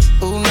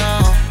 Ooh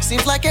no,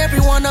 seems like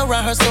everyone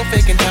around her so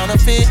fake and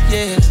counterfeit.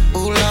 Yeah,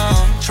 ooh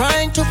no,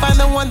 trying to find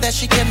the one that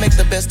she can make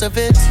the best of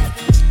it.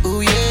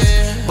 Ooh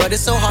yeah, but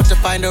it's so hard to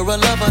find her a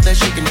lover that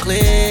she can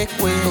click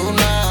with. Ooh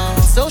no,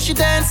 so she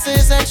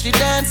dances and she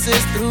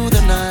dances through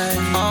the night.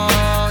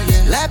 Oh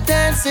yeah, lap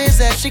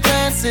dances as she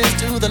glances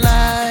to the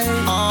light.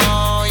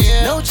 Oh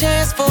yeah, no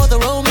chance for the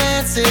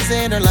romances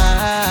in her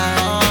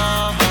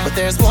life. But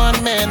there's one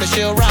man that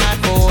she'll ride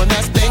for, and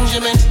that's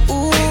Benjamin.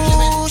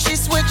 Ooh, she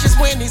switches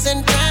when he's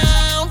in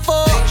town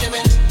for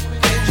Benjamin.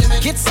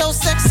 Gets so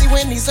sexy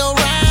when he's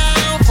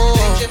around for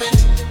Benjamin.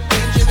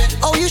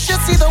 Oh, you should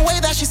see the way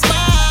that she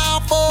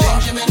smiles for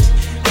Benjamin.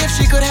 If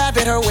she could have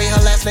it her way,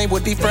 her last name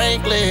would be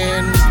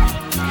Franklin.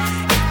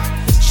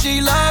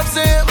 She loves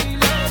him.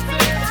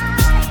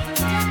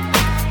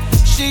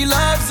 She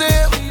loves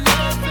him.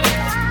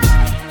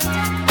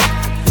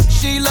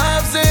 She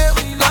loves him.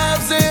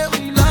 Loves him.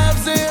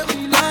 Loves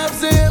him.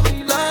 Loves him.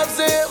 Loves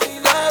him.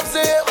 Loves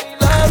him.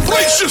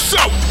 Brace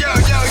yourself. Yo.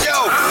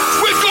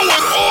 We're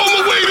going all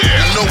the way there.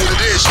 You know what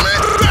it is, man.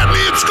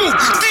 Fatman Scoop,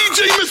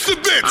 DJ Mr.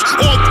 Vince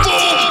on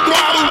Full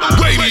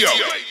Throttle Radio.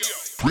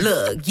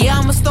 Look, yeah,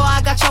 I'm a star,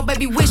 I got your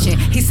baby wishing.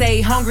 He say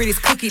he hungry, this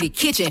cookie the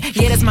kitchen.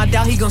 Yeah, that's my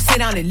dog, he gon' sit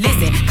down and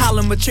listen. Call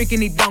him a trick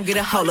and he don't get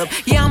a hold up.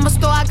 Yeah, I'm a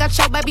star, I got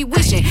your baby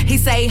wishing. He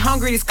say he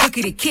hungry, this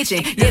cookie the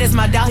kitchen. Yeah, that's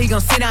my dog, he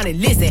gon' sit down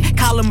and listen.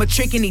 Call him a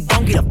trick and he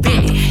don't get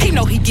offended. He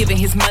know he giving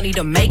his money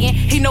to Megan.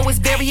 He know it's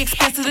very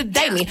expensive to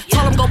date me.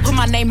 Told him go put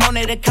my name on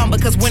that account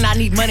because when I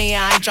need money,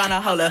 I ain't tryna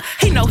holler.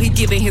 He know he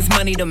giving his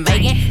money to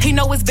Megan. He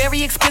know it's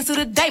very expensive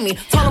to date me.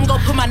 Told him go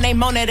put my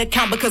name on that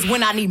account because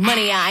when I need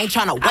money, I ain't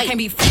tryna wait. I can't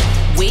be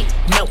with,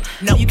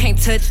 no, you can't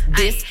touch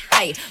this,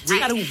 ayy. I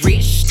got who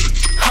rich,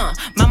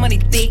 my money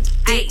thick,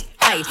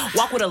 ayy.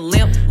 Walk with a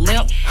limp,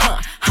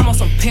 huh. I'm on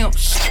some pimp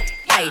shit,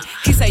 ayy.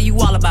 He say you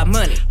all about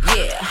money,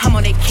 yeah. I'm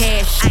on that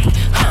cash shit,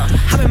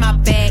 I'm in my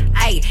bag,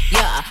 ayy,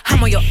 yeah.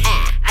 I'm on your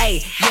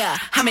ayy, yeah.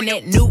 I'm in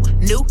that new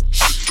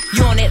shit.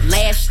 You on that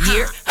last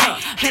year,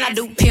 and I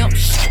do pimp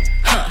shit,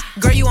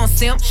 Girl, you on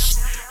simp shit.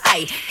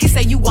 Ay, he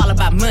say you all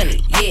about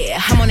money, yeah,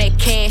 I'm on that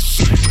cash.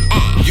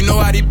 You know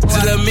how these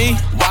bitches love me?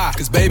 Why?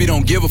 Cause baby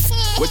don't give a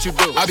what you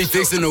do. I be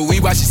fixing the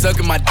weed while she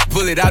sucking my dick,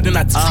 pull it out, then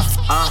I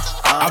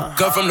I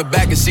cut from the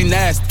back and she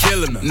nasty,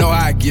 killing her. Know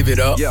how I give it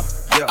up. Yeah.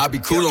 I be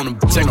cool on them,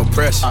 ain't no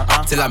pressure.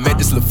 Till I met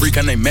this little freak,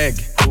 her name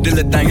Maggie. This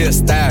little thing here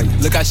style.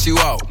 Look how she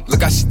walk,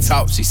 look how she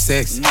talk, she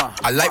sexy.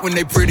 I like when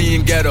they pretty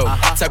and ghetto.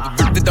 Type of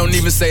bitch that don't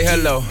even say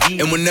hello.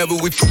 And whenever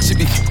we fuck, she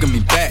be fucking me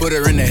back. Put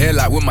her in the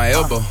headlock with my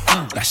elbow.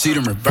 Now she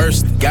done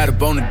reversed. Got a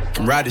bone and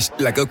can ride this shit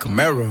like a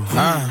Camaro.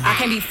 I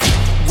can't be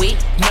with,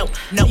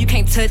 no, you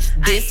can't touch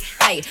this.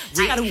 Ay,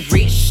 I got who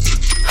rich,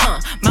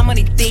 my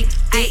money thick,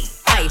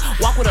 ay.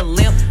 Walk with a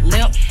limp,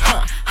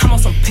 I'm on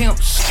some pimp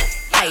shit.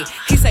 Ayy,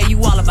 he say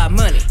you all about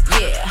money.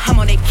 Yeah, I'm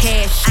on that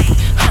cash shit.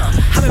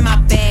 I'm in my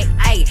bag.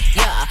 Ayy,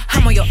 yeah,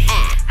 I'm on your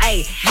ass.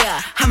 Ayy,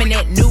 yeah, I'm in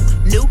that new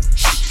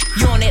shit.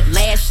 You on that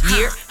last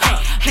year.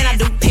 And I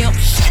do pimp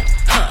shit.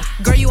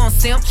 Girl, you on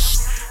simp shit.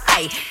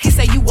 Ayy, he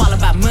say you all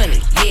about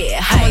money.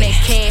 Yeah, I'm on that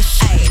cash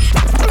shit.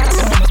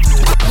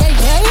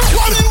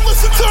 Why do you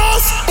listen to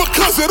us?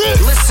 Because it is.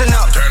 Listen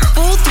up.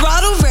 Full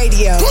Throttle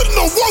Radio. Putting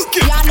the work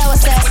in. Y'all know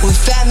what's up. With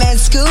Fatman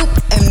Scoop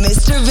and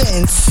Mr.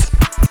 Vince.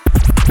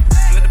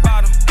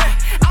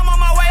 I'm on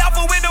my way off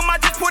a window. I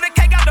just pulled a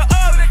cake out the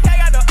oven.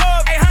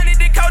 800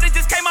 decoded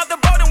just came out the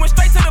boat and went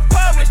straight to the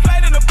pub.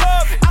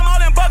 I'm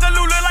all in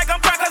Bugaloo, look like I'm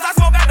crack 'cause I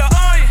smoke out the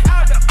onion.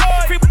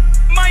 Free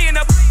money and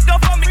that go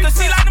for me 'cause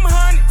she like them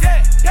honey.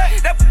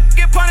 That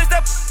get punished,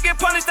 that get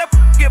punished, that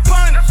get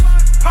punished.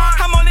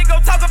 I'm only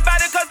gon' talk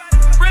about it 'cause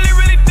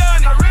really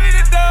done it.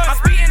 I'm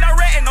speeding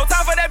direct and no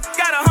time for that.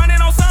 Got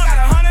 100 on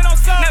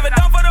something. Never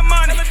done for the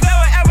money.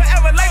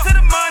 Never late to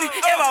the money.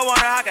 If I want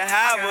her, I can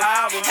have her.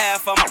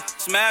 Half of my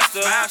smashed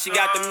her. She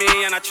got the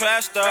me and I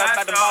trashed her.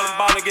 About to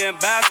ball and getting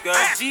basket.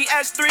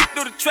 GS3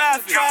 through the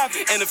traffic.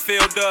 In the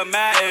field of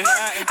Madden.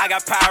 I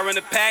got power in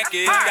the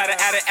package. Gotta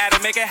add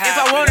it, make it happen.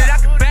 If I want it, I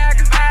can bag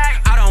it.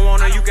 I don't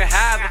want her, you can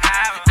have it.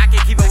 I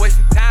can't keep her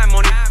wasting time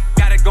on it.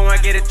 Gotta go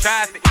and get it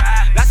traffic.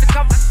 Lots of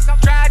couple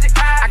tragic.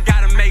 I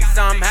gotta make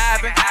something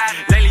happen.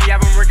 Lately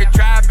I've been working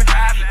trapping.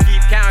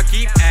 Keep count,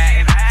 keep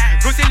adding.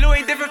 Gucci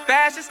Louis different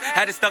fashions.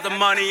 Had to stuff the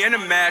money in the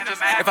mattress.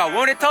 If I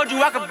wanted, told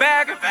you I could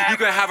bag her. You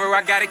can have her,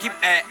 I gotta keep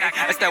acting.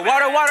 It's that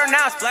water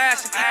now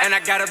splashing. And I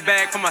got a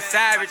bag for my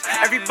savage.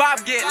 Every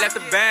bob get left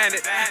a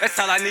bandit. That's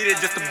all I needed,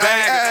 just a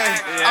bag.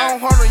 Ay, I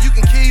don't hurt her, you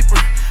can keep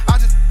her. I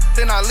just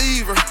then I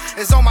leave her.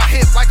 It's on my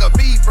hip like a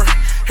beeper.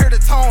 Hear the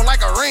tone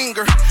like a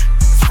ringer.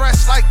 It's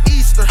fresh like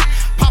Easter.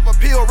 Pop a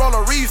pill, roll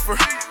a reefer.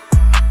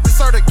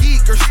 Insert the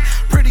geekers.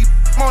 Pretty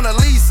Mona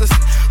Lisa's.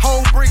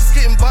 Whole bricks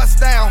getting bust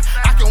down.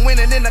 I can win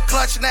it in the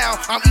clutch now.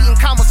 I'm eating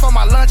commas for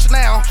my lunch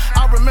now.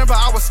 I remember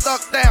I was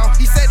stuck down.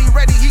 He said he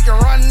ready, he can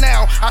run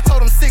now. I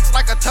told him 6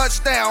 like a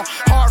touchdown.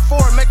 Hard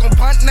forward, make him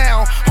punt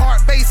now.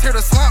 Hard base, here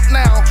to slump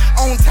now.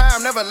 On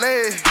time, never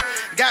late.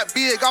 Got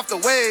big off the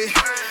way.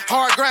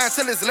 Hard grind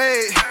till it's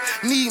laid.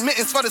 Need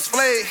mittens for this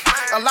flay.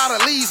 A lot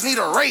of leaves need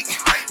a rake.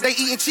 They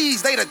eating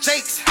cheese, they the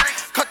jakes.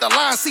 Cut the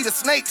line, see the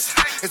snakes.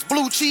 It's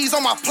blue cheese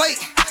on my plate.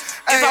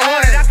 If I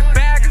want it, I can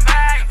bag it.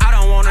 I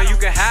don't want her, you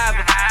can have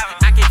it.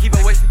 I can't keep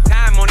her wasting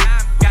time on it.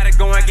 Gotta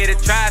go and get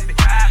it traffic.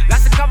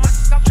 Lots of couple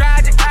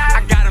tragic.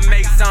 I gotta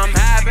make something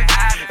happen.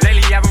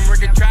 Lately I've been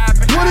working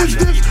trapping. What is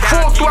this?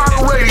 Full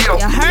Throttle Radio.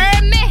 You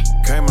heard me?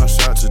 Came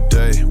outside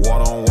today,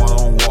 water on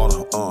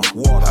water,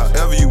 water.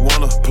 However you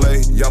wanna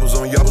play, yappers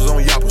on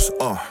yappers,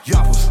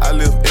 yappers. I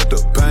live at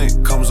the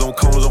bank, commas on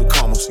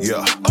commas,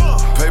 yeah.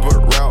 Paper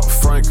route,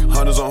 Frank,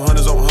 hundreds on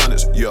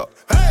hundreds, yeah.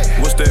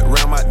 Hey. What's that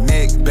round my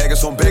neck?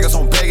 Baggers on baggers,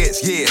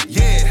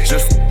 yeah.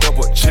 Just up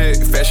a check,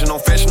 fashion on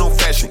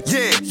fashion,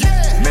 yeah.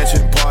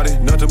 Mansion party,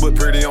 nothing but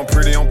pretty on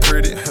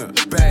pretty.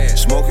 Bad,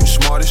 smoking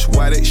smartish,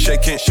 why they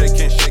shaking. Shake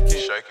it.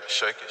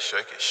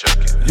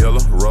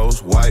 Yellow,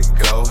 rose, white,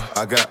 gold.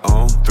 I got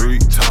on 3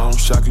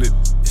 tones, chocolate,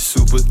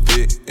 super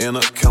thick in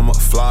a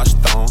camouflage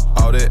thong.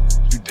 All that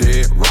you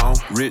dead wrong.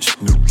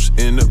 Rich news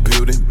in the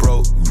building,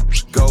 broke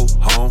news. Go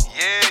home.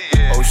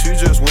 Yeah. Oh, she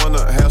just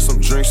wanna have some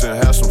drinks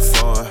and have some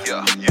fun.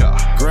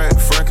 Yeah. Grant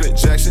Franklin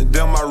Jackson,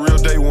 them my real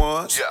day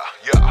ones.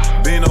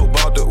 Yeah. Bino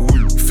bought the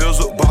weed,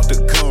 Fizzle bought the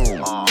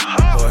coon.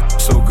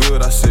 So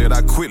good, I said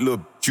I quit,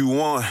 little you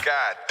won.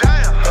 God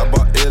damn. I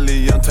bought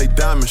Eliante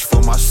diamonds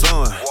for my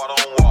son.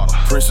 Water.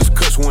 Princess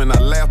cuts when I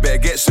laugh,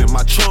 baguettes in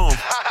my chum.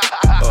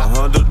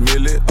 100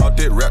 million off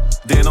that rap,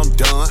 then I'm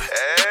done.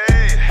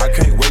 Hey. I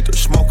can't wait to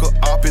smoke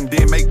a op and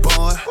then make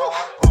bun.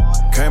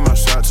 Came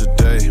outside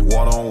today,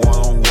 water on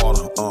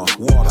water,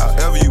 water.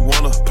 However you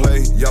wanna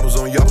play, yappers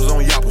on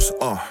yappers,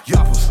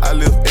 yappers. I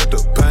live at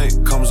the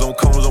bank, commas on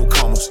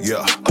commas,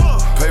 yeah.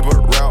 Paper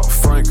route,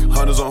 Frank,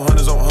 hundreds on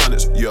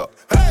hundreds, yeah.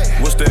 Hey.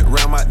 What's that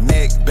round my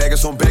neck?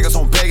 Baggers on baggers,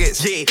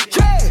 yeah.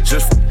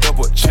 Just up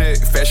a check,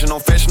 fashion on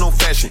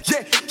fashion,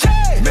 yeah.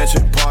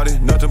 Mansion party,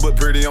 nothing but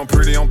pretty on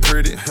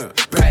pretty.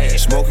 Bad,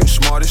 smoking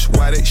smartish,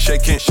 why they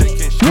shaking.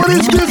 What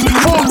is this?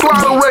 Full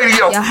Throttle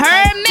Radio. You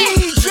heard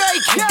me?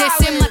 They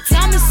say my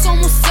time is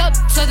almost up.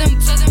 To them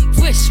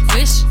wish.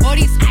 All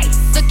these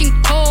ice looking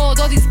cold,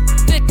 all these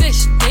big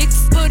fish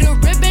dicks. Put a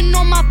ribbon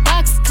on my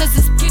box, cause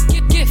it's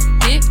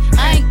gifted.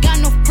 I ain't got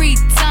no free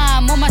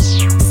time, all my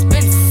shit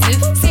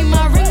expensive. See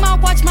my ring, my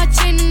watch, my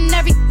chain, and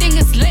everything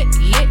is lit.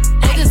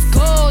 All this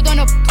gold on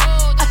a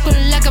pole, I feel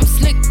like I'm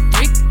slick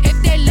Rick.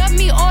 If they love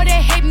me or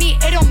they hate me,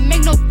 it don't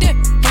make no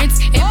difference.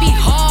 It be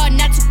hard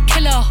not to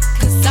kill her,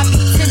 cause I be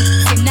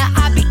tempted. Now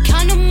I be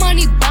counting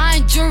money,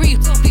 buying jewelry,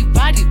 be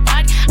roddy.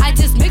 I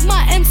just make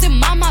my M's and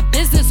mind my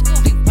business,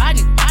 be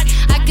roddy.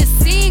 I can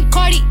see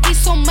Cardi eat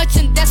so much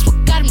and that's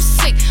what got him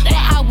sick. But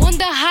I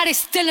wonder how they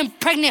still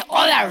impregnate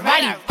all that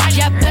roddy.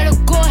 Y'all better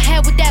go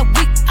ahead with that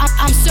week.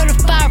 I'm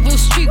certified real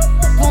street.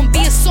 Won't be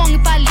a song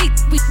if I leak.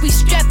 We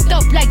strapped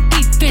up like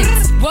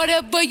defense.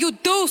 Whatever you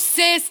do,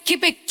 sis,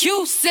 keep it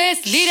cute,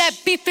 sis. Leave that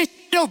beef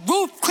the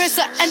roof, Chris,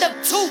 I end up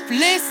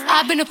toothless.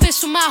 I've been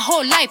official my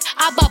whole life.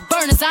 I bought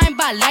burners, I ain't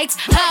buy lights.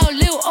 How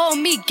little old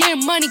me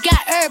getting money got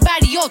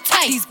everybody all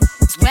tight. These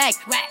whack,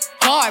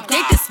 garb.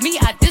 They diss me,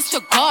 I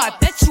disregard.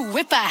 Bet you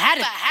if I had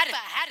it,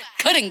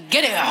 couldn't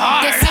get it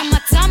hard. They say my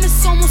time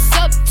is almost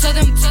up. Tell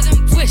them,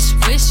 wish.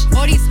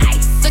 All these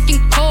ice looking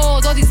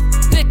cold, all these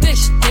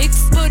fish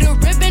dicks. Put a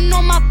ribbon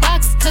on my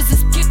box, cause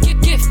it's gifted.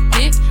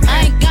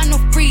 I ain't got no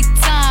free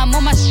time,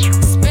 all my shit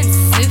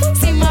expensive.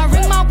 See my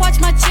ring, my watch,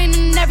 my chain,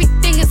 and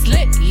everything is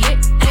lit.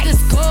 All this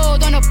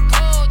gold on a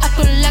pole, I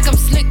feel like I'm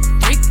slick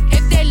Rick.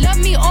 If they love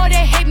me or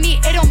they hate me,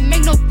 it don't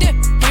make no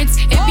difference.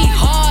 It be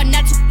hard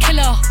not to kill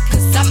her,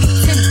 cause I be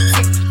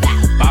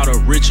tempted. Bought a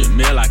Richard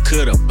Mill, I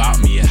could've bought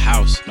me a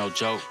house. No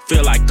joke.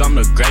 Feel like I'm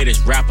the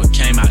greatest rapper,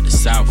 came out the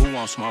South. Who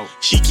want smoke?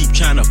 She keep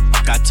tryna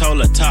fuck, I told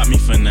her top me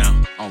for now.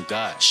 On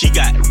God. She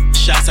got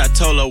shots, I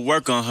told her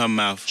work on her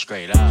mouth.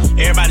 Straight up.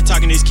 Everybody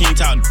talking this king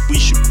talk, we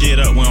shoot it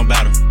up, we don't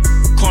battle.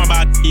 Corn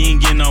about you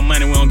ain't getting no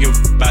money, we don't give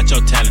a about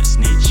your talent,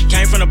 snitch.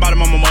 Came from the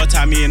bottom, I'm a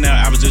multi-millionaire,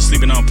 I was just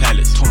sleeping on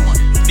pallets.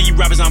 21. These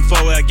rappers I'm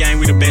 4L gang,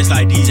 we the best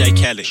like DJ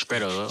Khaled.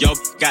 Straight up. Yo,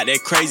 got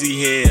that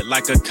crazy head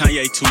like a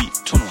Kanye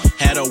tweet. 21.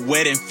 Had a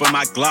wedding for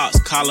my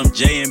Glocks, call them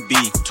J and B.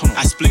 21.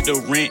 I split the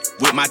rent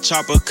with my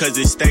chopper cause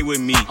it stay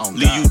with me. Oh,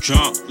 leave you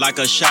drunk like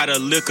a shot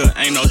of liquor,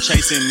 ain't no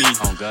chasing me.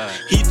 Oh, God.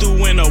 He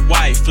threw in a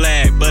white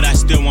flag, but I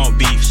still want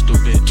beef.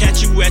 Stupid.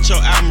 Catch you at your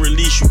album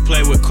release, you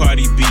play with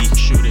Cardi B.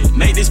 Shoot it.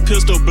 Make this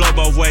pistol blow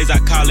both ways, I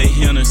call it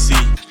Hennessy.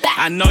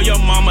 I know your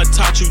mama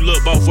taught you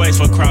look both ways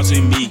for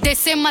crossing me. They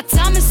say my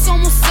time is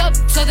almost up.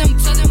 Tell them,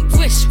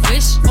 wish.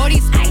 All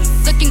these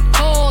ice looking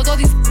cold, all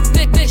these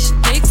fish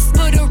dicks.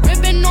 Put a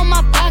ribbon on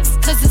my box,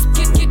 cause it's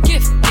gifted.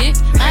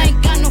 I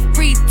ain't got no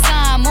free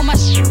time, all my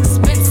shit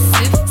expensive.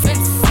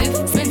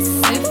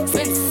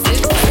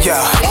 Yeah.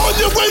 On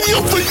your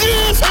radio for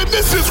years, and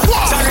this is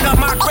why. Turning up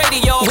my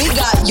radio. We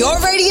got your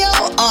radio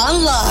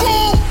on lock.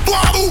 Full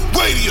Throttle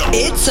Radio.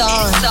 It's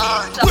on.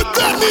 With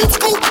Fatman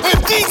Scoop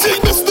and DJ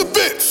Mr.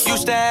 Vince.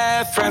 Used to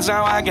have friends,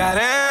 now I got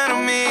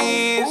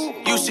enemies.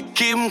 Used to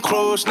keep them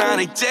close, now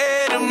they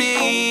dead to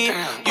me.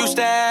 Used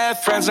to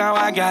have friends, now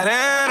I got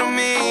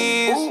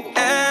enemies.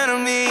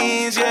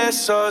 Enemies, yeah,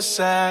 so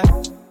sad.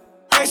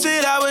 They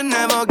said I would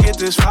never get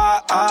this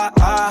far.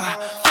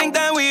 Think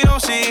that we don't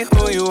see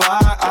who you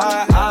are.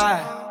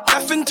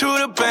 Laughing to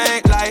the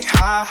bank like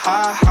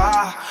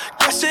ha.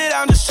 Guess it,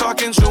 I'm just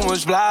talking too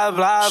much blah,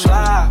 blah,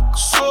 blah.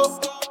 So,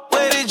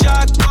 where did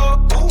y'all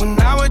go? When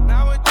I was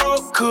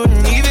broke,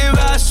 couldn't even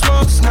buy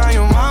smokes. Now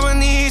your mama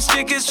needs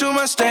tickets to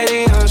my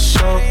stadium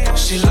show.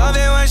 She love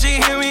it when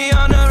she hear me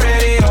on the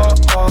radio.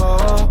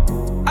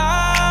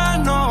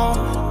 I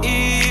know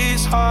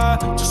it's hard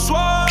to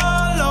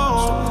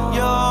swallow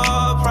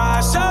your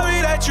pride.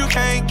 Sorry that you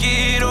can't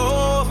get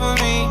over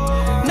me.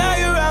 Now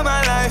you're out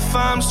my life,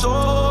 I'm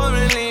so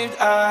relieved.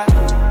 I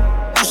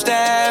used to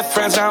have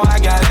friends, now I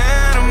got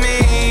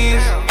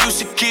enemies. Used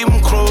to keep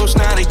them close,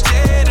 now they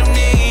dead to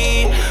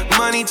me.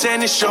 Money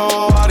tend to show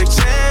all the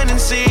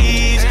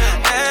tendencies.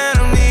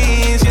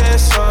 Enemies, yeah,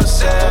 so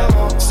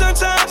sad.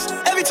 Sometimes,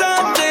 every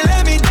time they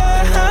let me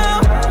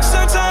down.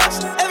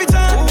 Sometimes, every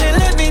time they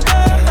let me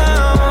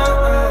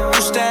down.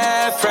 Used to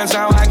have friends,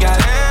 now I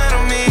got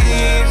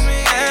enemies.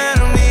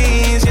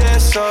 Enemies, yeah,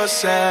 so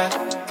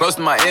sad. Close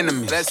to my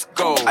enemies, let's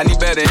go. I need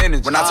better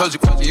energy. When I told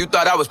you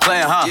thought I was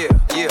playing, huh?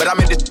 Yeah. But I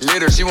made this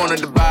litter. She wanted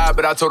to buy,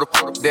 but I told her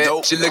that.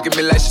 Nope. She look at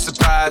me like she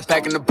surprised.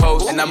 Packing the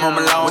post, and I'm on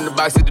my loan. In the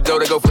box at the door,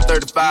 they go for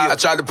 35. I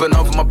tried to put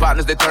on for my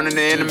partners, they turning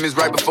to enemies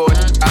right before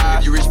it.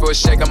 If you reach for a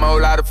shake, I'm a whole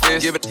lot of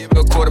fish. Give it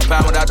a quarter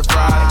pound without the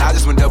fry. And I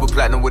just went double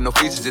platinum with no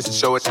features just to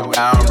show it.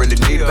 I don't really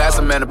need it. Pass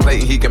a man a plate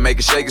and he can make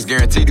it shake. It's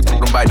guaranteed he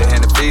put him bite the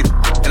hand and feed him.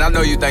 And I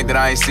know you think that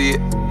I ain't see it.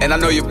 And I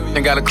know you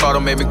ain't got a car,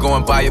 don't make me go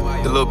and buy it.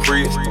 The little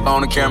Prius.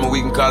 On the camera, we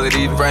can call it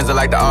even. Friends are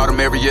like the autumn,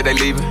 every year they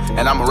leaving.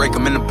 And I'ma rake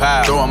them in the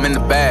pile, throw them in the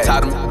bag.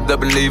 Tie them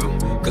up and leave them.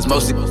 Cause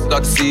most of them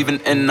start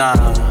deceiving and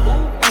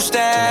Used to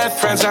have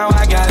friends, now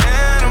I got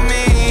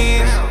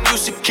enemies.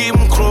 Used to keep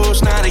them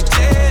close, now they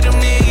dead to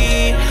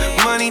me.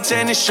 Money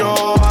tend to show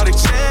all the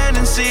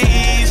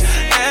tendencies.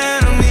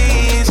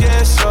 Enemies,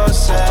 yeah, so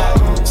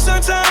sad.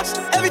 Sometimes,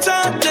 every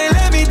time they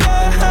let me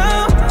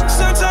down.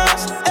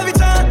 Sometimes, every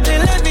time they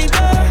let me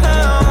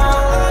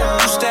down.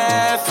 Used to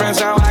have friends,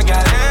 now I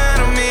got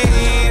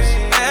enemies.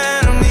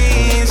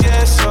 Enemies,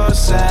 yeah, so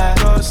sad,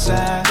 so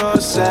sad, so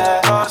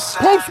sad, so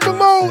sad. Post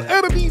Malone,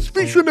 Enemies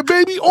featuring the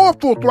Baby on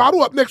Full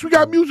Throttle. Up next, we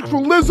got music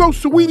from Lizzo,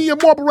 Saweetie,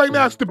 and Marble. Right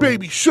now, it's the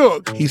Baby,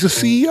 Suge. He's a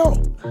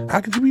CEO.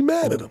 How could you be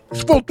mad at him?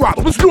 It's Full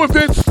Throttle. Let's do it,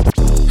 Vince.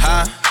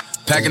 Huh?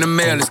 Packing the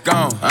mail, it's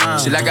gone.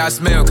 She like I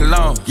smell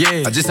cologne.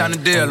 Yeah. I just signed a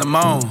deal, I'm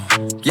on.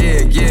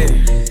 Yeah.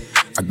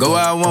 I go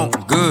where I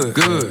want, good.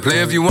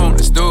 Play if you want,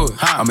 let's do it.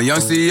 I'm a young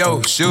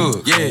CEO,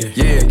 sure. Yeah.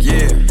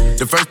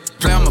 The first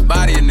play on my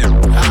body and them.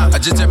 I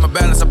just check my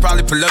balance, I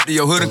probably pull up to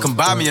your hood and come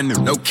buy me a new.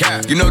 No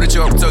cap. You know that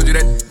your told you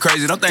that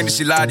crazy. Don't think that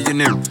she lied to you,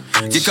 new.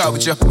 Get caught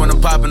with you when I'm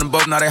popping them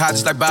both. Now they hot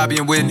just like Bobby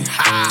and Whitney.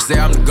 Say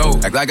I'm the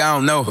GOAT, act like I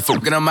don't know. But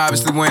fucking I'm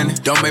obviously winning.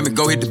 Don't make me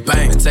go hit the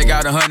bank and take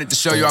out 100 to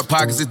show you our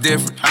pockets is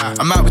different.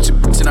 I'm out with your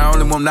bitch and I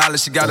only want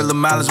knowledge. She got a little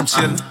mileage, I'm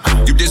chillin'.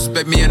 You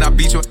disrespect me and I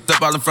beat you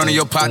up all in front of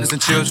your partners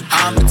and children.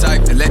 I'm the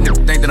type that let them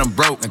think that I'm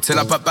broke until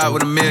I pop out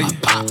with $1 million.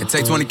 And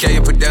take 20K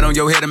and put that on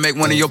your head and make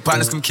one of your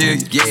partners come kill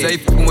you. Yeah. Say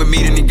f***ing with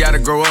me, then he gotta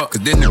grow up,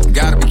 cause then they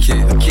gotta be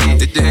kid.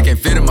 This thing can't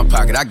fit in my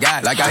pocket, I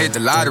got it, like I hit the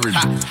lottery.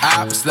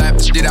 I slap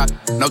the shit out,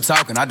 no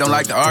talking, I don't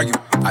like to argue.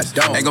 I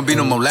don't. Ain't gonna be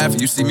no more laughing,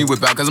 you see me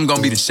whip out, cause I'm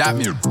gonna be the shot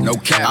mirror. No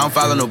cap, I don't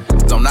follow no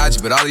on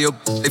IG, but all of your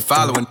they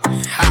following.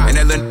 And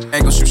that little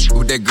ain't gon' shoot shit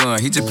with that gun,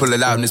 he just pull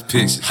it out in his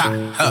pictures.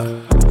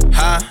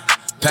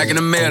 Packing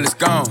the mail, it's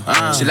gone.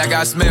 Shit like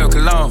I smell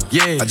cologne.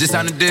 Yeah, I just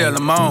signed a deal,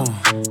 I'm on.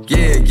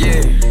 Yeah.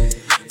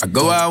 I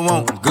go where I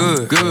want,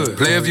 good.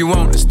 Play if you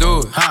want, let's do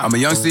it. I'm a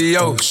young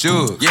CEO,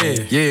 sure.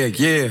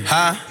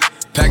 Yeah.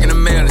 Packing the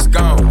mail, it's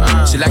gone.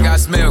 Shit like I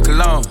smell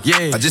cologne.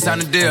 Yeah, I just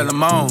signed a deal,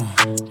 I'm on.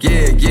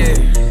 Yeah.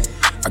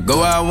 I go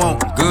where I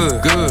want,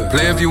 good.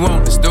 Play if you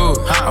want, let's do it.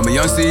 I'm a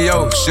young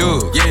CEO,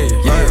 sure. Yeah.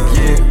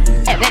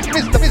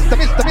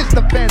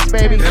 Mr. Vince,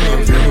 baby.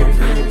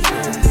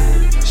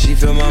 She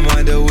fill my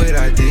mind up with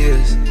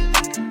ideas.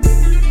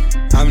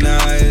 I'm the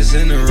highest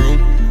in the room.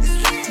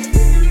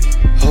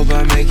 Hope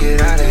I make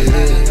it out of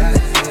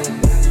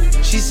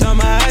here. She saw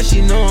my eyes,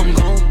 she know I'm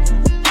gone.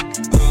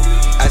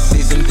 I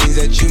see some things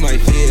that you might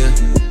fear.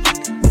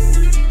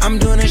 I'm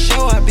doing a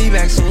show, I'll be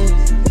back soon.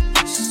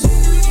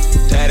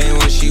 That ain't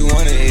what she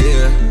wanna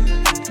hear.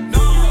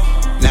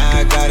 Now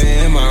I got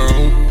it in my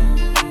room.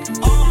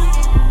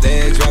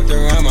 Legs wrapped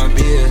around my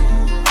beard.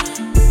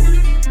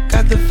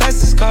 Got the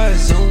fastest car,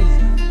 Zoom.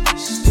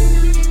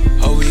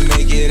 Hope we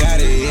make it out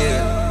of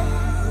here.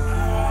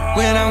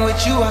 When I'm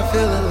with you, I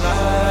feel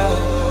alive.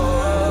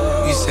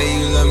 You say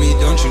you love me,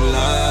 don't you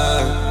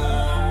lie?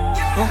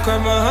 Don't cry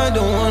my heart,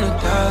 don't wanna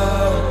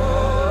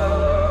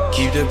die.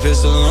 Keep the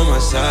pistol on my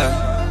side.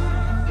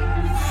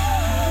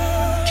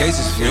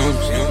 Cases fumes.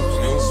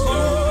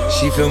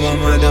 She fill my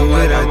mind up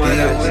with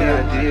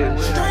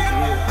ideas.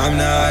 I'm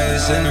the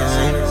highest in the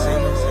room.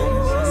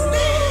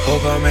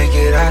 Hope I make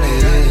it out of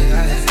here.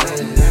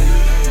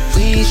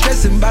 We ain't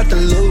stressing about the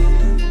loot.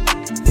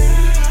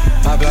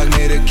 My block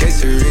made a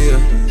quesadilla.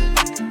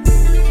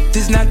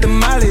 This not the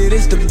molly,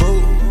 this the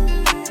boot.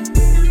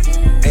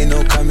 Ain't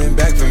no coming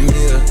back from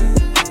here.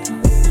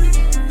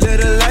 Live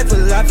a life a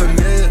lot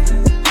familiar.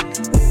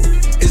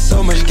 It's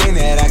so much gain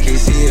that I can't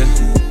see it.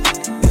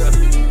 Yeah.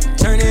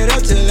 Turn it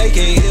up till they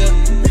can't hear.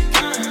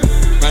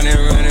 Running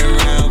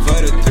around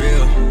for the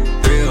thrill.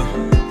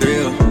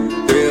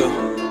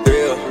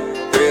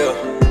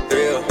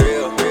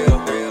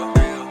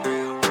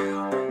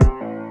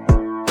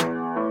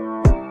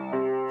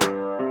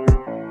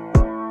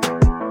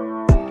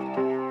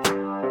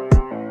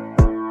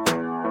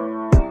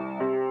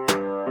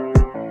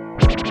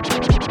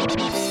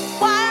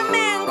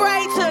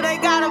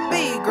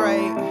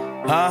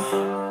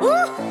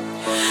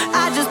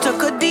 I just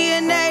took a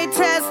DNA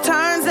test,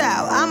 turns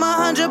out I'm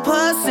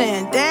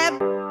 100% that.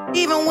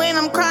 Even when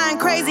I'm crying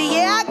crazy,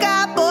 yeah, I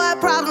got boy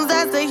problems,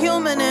 that's the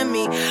human in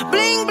me.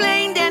 Bling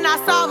bling, then I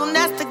solve them,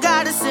 that's the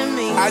goddess in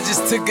me. I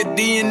just took a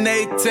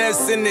DNA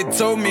test and it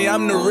told me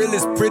I'm the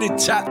realest pretty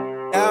chop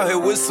out here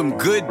with some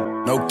good,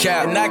 no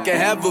cap. And I can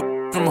have a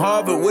from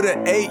Harvard with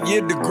an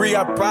 8-year degree,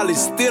 I probably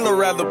still would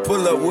rather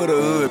pull up with a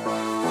hood.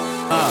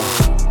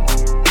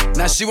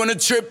 Now she wanna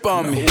trip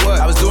on me.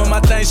 What? I was doing my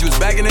thing, she was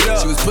backing it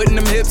up. She was putting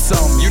them hips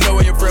on me. You know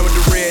when your friend with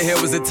the red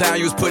hair was the time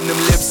you was putting them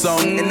lips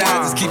on. And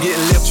now I just keep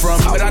getting lips from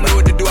you. But I know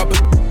what to do, I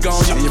put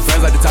on you. And your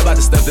friends like to talk about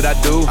the stuff that I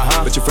do.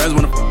 But your friends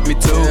wanna me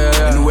too.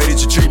 And the way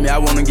that you treat me, I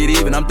wanna get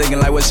even. I'm thinking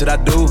like, what should I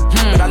do?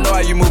 But I know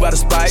how you move out of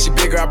spite. She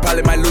bigger, I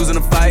probably might lose in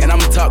a fight. And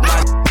I'ma talk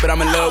my but I'm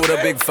in love with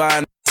a big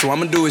fine. So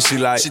I'ma do what she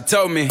like. She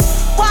told me,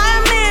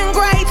 why men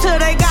great till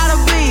they gotta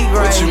be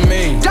great? What you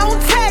mean? Don't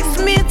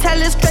text me,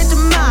 tell it straight to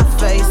my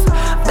face.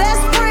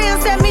 Best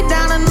friend set me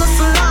down in the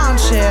salon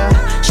chair.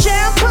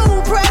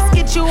 Shampoo press,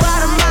 get you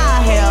out of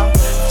my hair.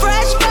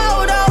 Fresh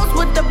photos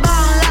with the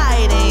bomb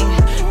lighting.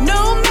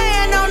 New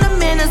man on the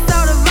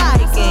Minnesota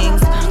Vikings.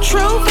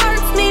 Truth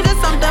hurts, needed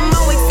something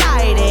more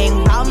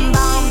exciting. Bum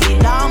bum be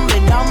dum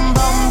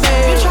bum be.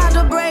 You tried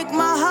to break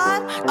my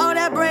heart, oh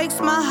that breaks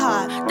my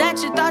heart.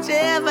 That you thought you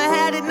ever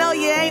had it, no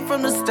you ain't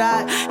from the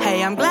start.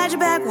 Hey, I'm glad you're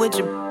back with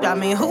your. I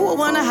mean, who would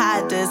wanna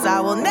hide this? I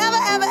will never,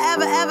 ever,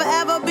 ever, ever,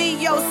 ever be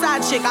your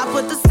side chick. I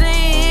put the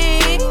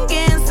singing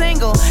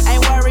single.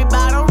 Ain't worried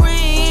about a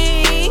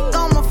ring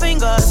on my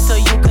finger. So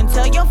you can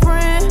tell your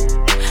friend,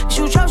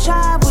 shoot your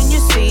shot when you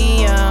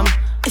see him.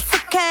 It's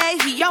okay,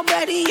 he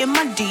already in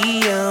my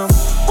DM.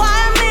 Why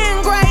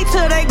men great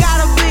till they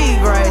gotta be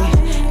great?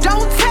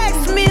 Don't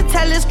text me,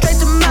 tell it straight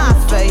to my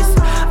face.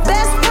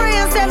 Best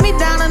friend set me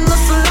down in the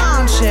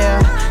salon chair.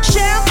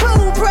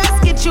 Shampoo press,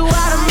 get you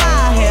out of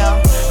my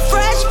hair.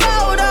 Fresh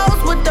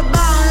photos with the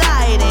bomb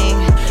lighting.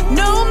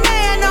 New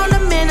man on the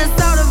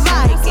Minnesota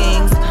Vikings.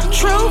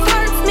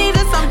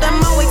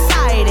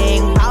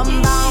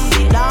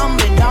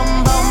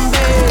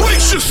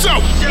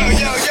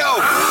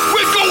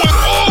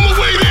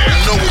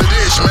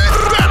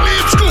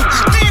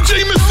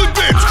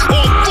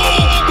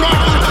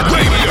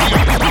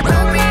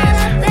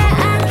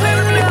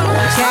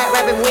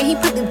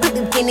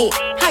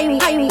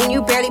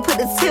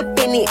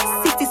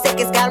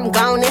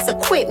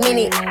 in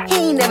it. He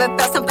ain't never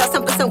felt some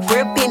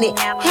grip in it.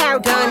 Hair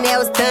done,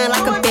 nails done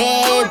like a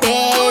bad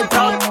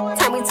bro.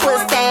 Time me to a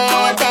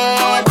sad.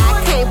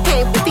 I can't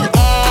paint with the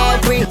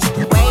average.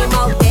 Way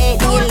more bad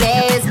than your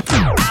last. I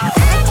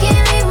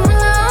can't leave him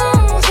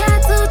alone. Try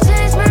to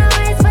change my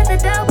ways, but the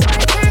dope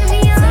boy turn me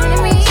on.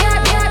 Telling me I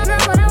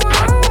know what I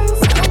want.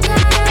 So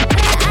caught up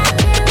that I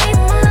can't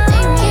leave him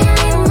alone. Can't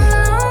leave him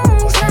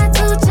alone. Try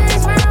to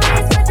change my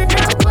ways, but the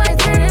dope boy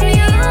turn me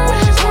on.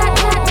 So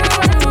caught up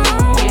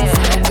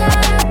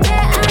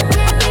that I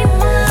can't leave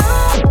him alone.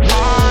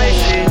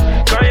 Wifey,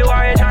 girl, you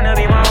are tryna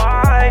be my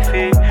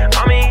wifey.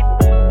 Mommy,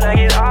 like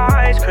it's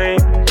ice cream.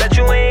 Bet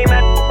you ain't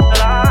met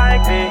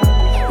like me.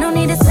 No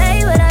need to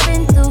say what I've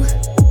been through.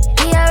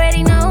 He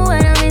already know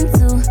what I'm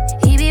into.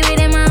 He be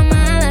reading my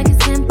mind like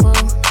it's simple.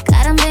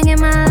 Got him thinking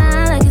my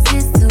line like it's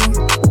his too.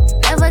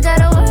 Never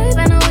gotta worry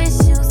about no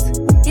issues.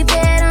 He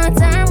paid on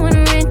time when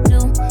the rent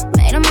due.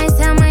 Made him ice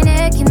out my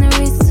neck and the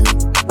wrist too.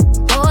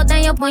 Hold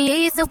down your point, yeah,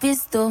 he's a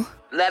pistol.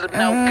 Let him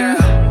know, girl.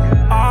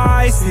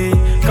 I see.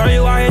 Girl,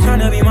 you are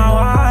tryna be my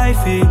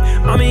wifey.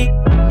 Mommy,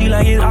 you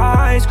like it's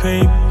ice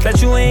cream.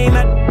 Bet you ain't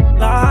met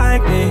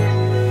like me.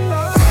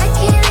 I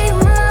can't leave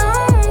him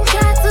alone.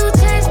 Try to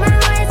change my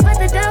ways, but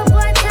the dope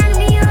boy turn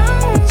me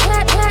on.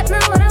 Trap,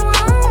 know what I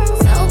want.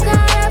 So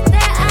caught up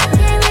that I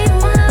can't leave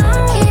him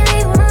alone. Can't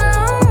leave him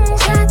alone.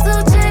 Try to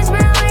change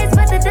my ways,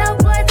 but the dope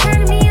boy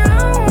turn me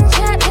on.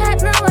 Trap,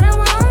 know what I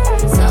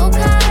want. So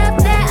caught up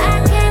that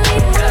I can't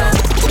leave him alone.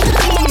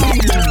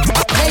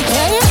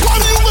 Why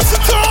do you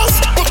listen to us?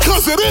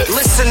 Because it is.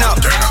 Listen up.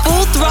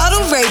 Full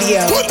Throttle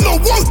Radio. Put no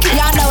work in.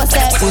 Y'all know what's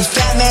up. With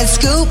Fatman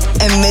Scoop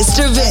and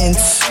Mr.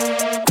 Vince.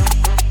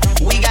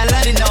 We got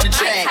London on the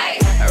track.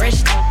 A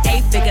rich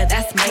 8-figure,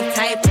 that's my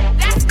type.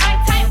 That's my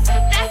type.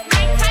 That's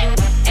my type.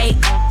 8,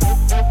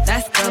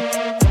 that's the.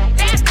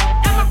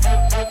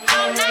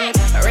 All night.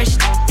 A rich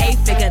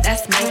 8-figure,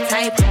 that's my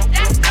type.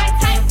 That's my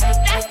type.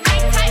 That's my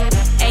type.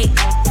 8,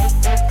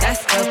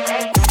 that's the.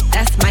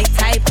 That's my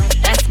type.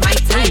 That's my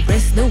type.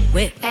 Wrist, new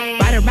whip,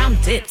 right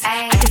around dips.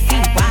 I can see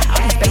why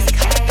all these basic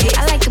hits. I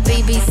like a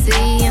BBC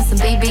and some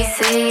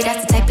BBC.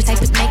 That's the type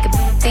of make a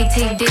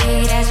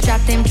TTD. That's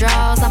drop them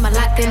draws, I'ma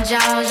lock them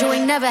jaws. You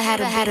ain't never had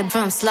a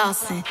drum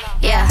slossing.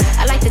 Yeah,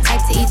 I like the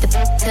type to eat the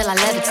till I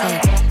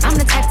levitate. I'm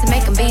the type to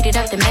make them beat it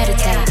up to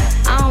meditate.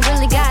 I don't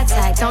really got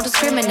type, don't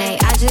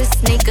discriminate. I just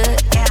sneak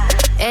good.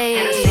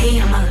 Ayy.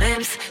 See on my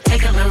lips,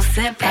 take a little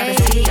sip.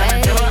 Privacy on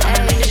the door,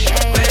 I'ma make the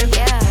shit work.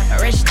 Yeah.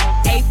 A rich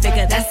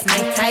 8-figure, that's my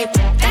type.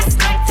 That's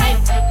my type.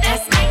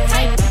 That's my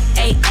type.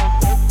 8,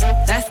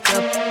 that's the.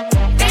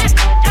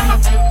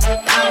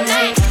 All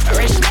night. A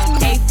rich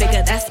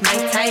 8-figure, that's my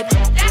type.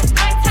 That's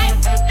my type.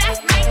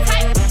 That's my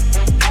type.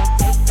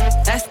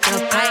 That's the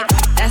pipe.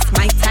 That's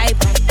my type.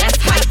 That's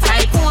my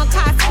type. Corn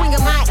car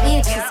swinging my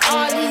inches.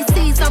 All these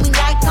C's on me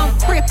like I'm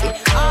crippin'.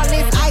 All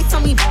this ice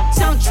on me,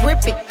 I'm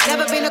drippin'.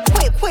 Never been a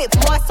quit,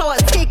 more so a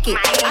ticket.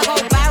 I go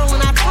viral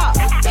when I talk,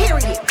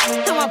 period.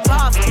 I'm a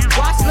boss.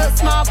 Watch look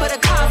small, but a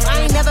cost.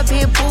 I ain't never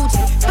been bougie.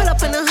 Pull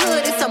up in the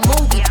hood, it's a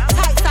movie.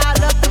 Tights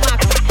all up in my.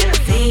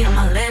 See on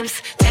my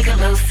lips, take a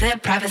little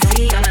sip.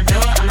 Privacy on the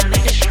door, I'ma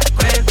make the shit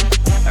grip.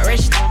 A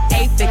rich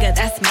 8-figure,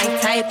 that's my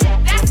type.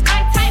 That's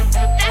my type.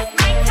 That's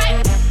my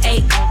type.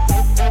 8,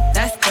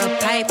 that's the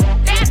pipe.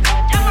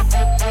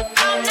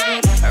 All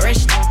night. A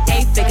rich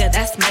 8-figure,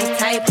 that's my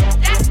type.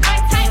 That's my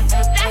type.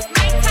 That's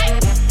my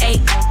type.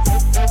 8,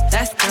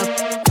 that's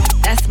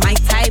my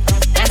type.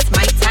 That's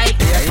my type.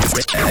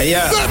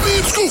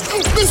 Fatman Scoop,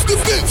 Mr.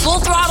 Vince. Full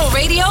Throttle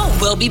Radio,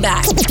 we'll be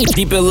back.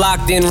 Keep it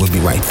locked in. We'll be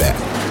right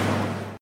back.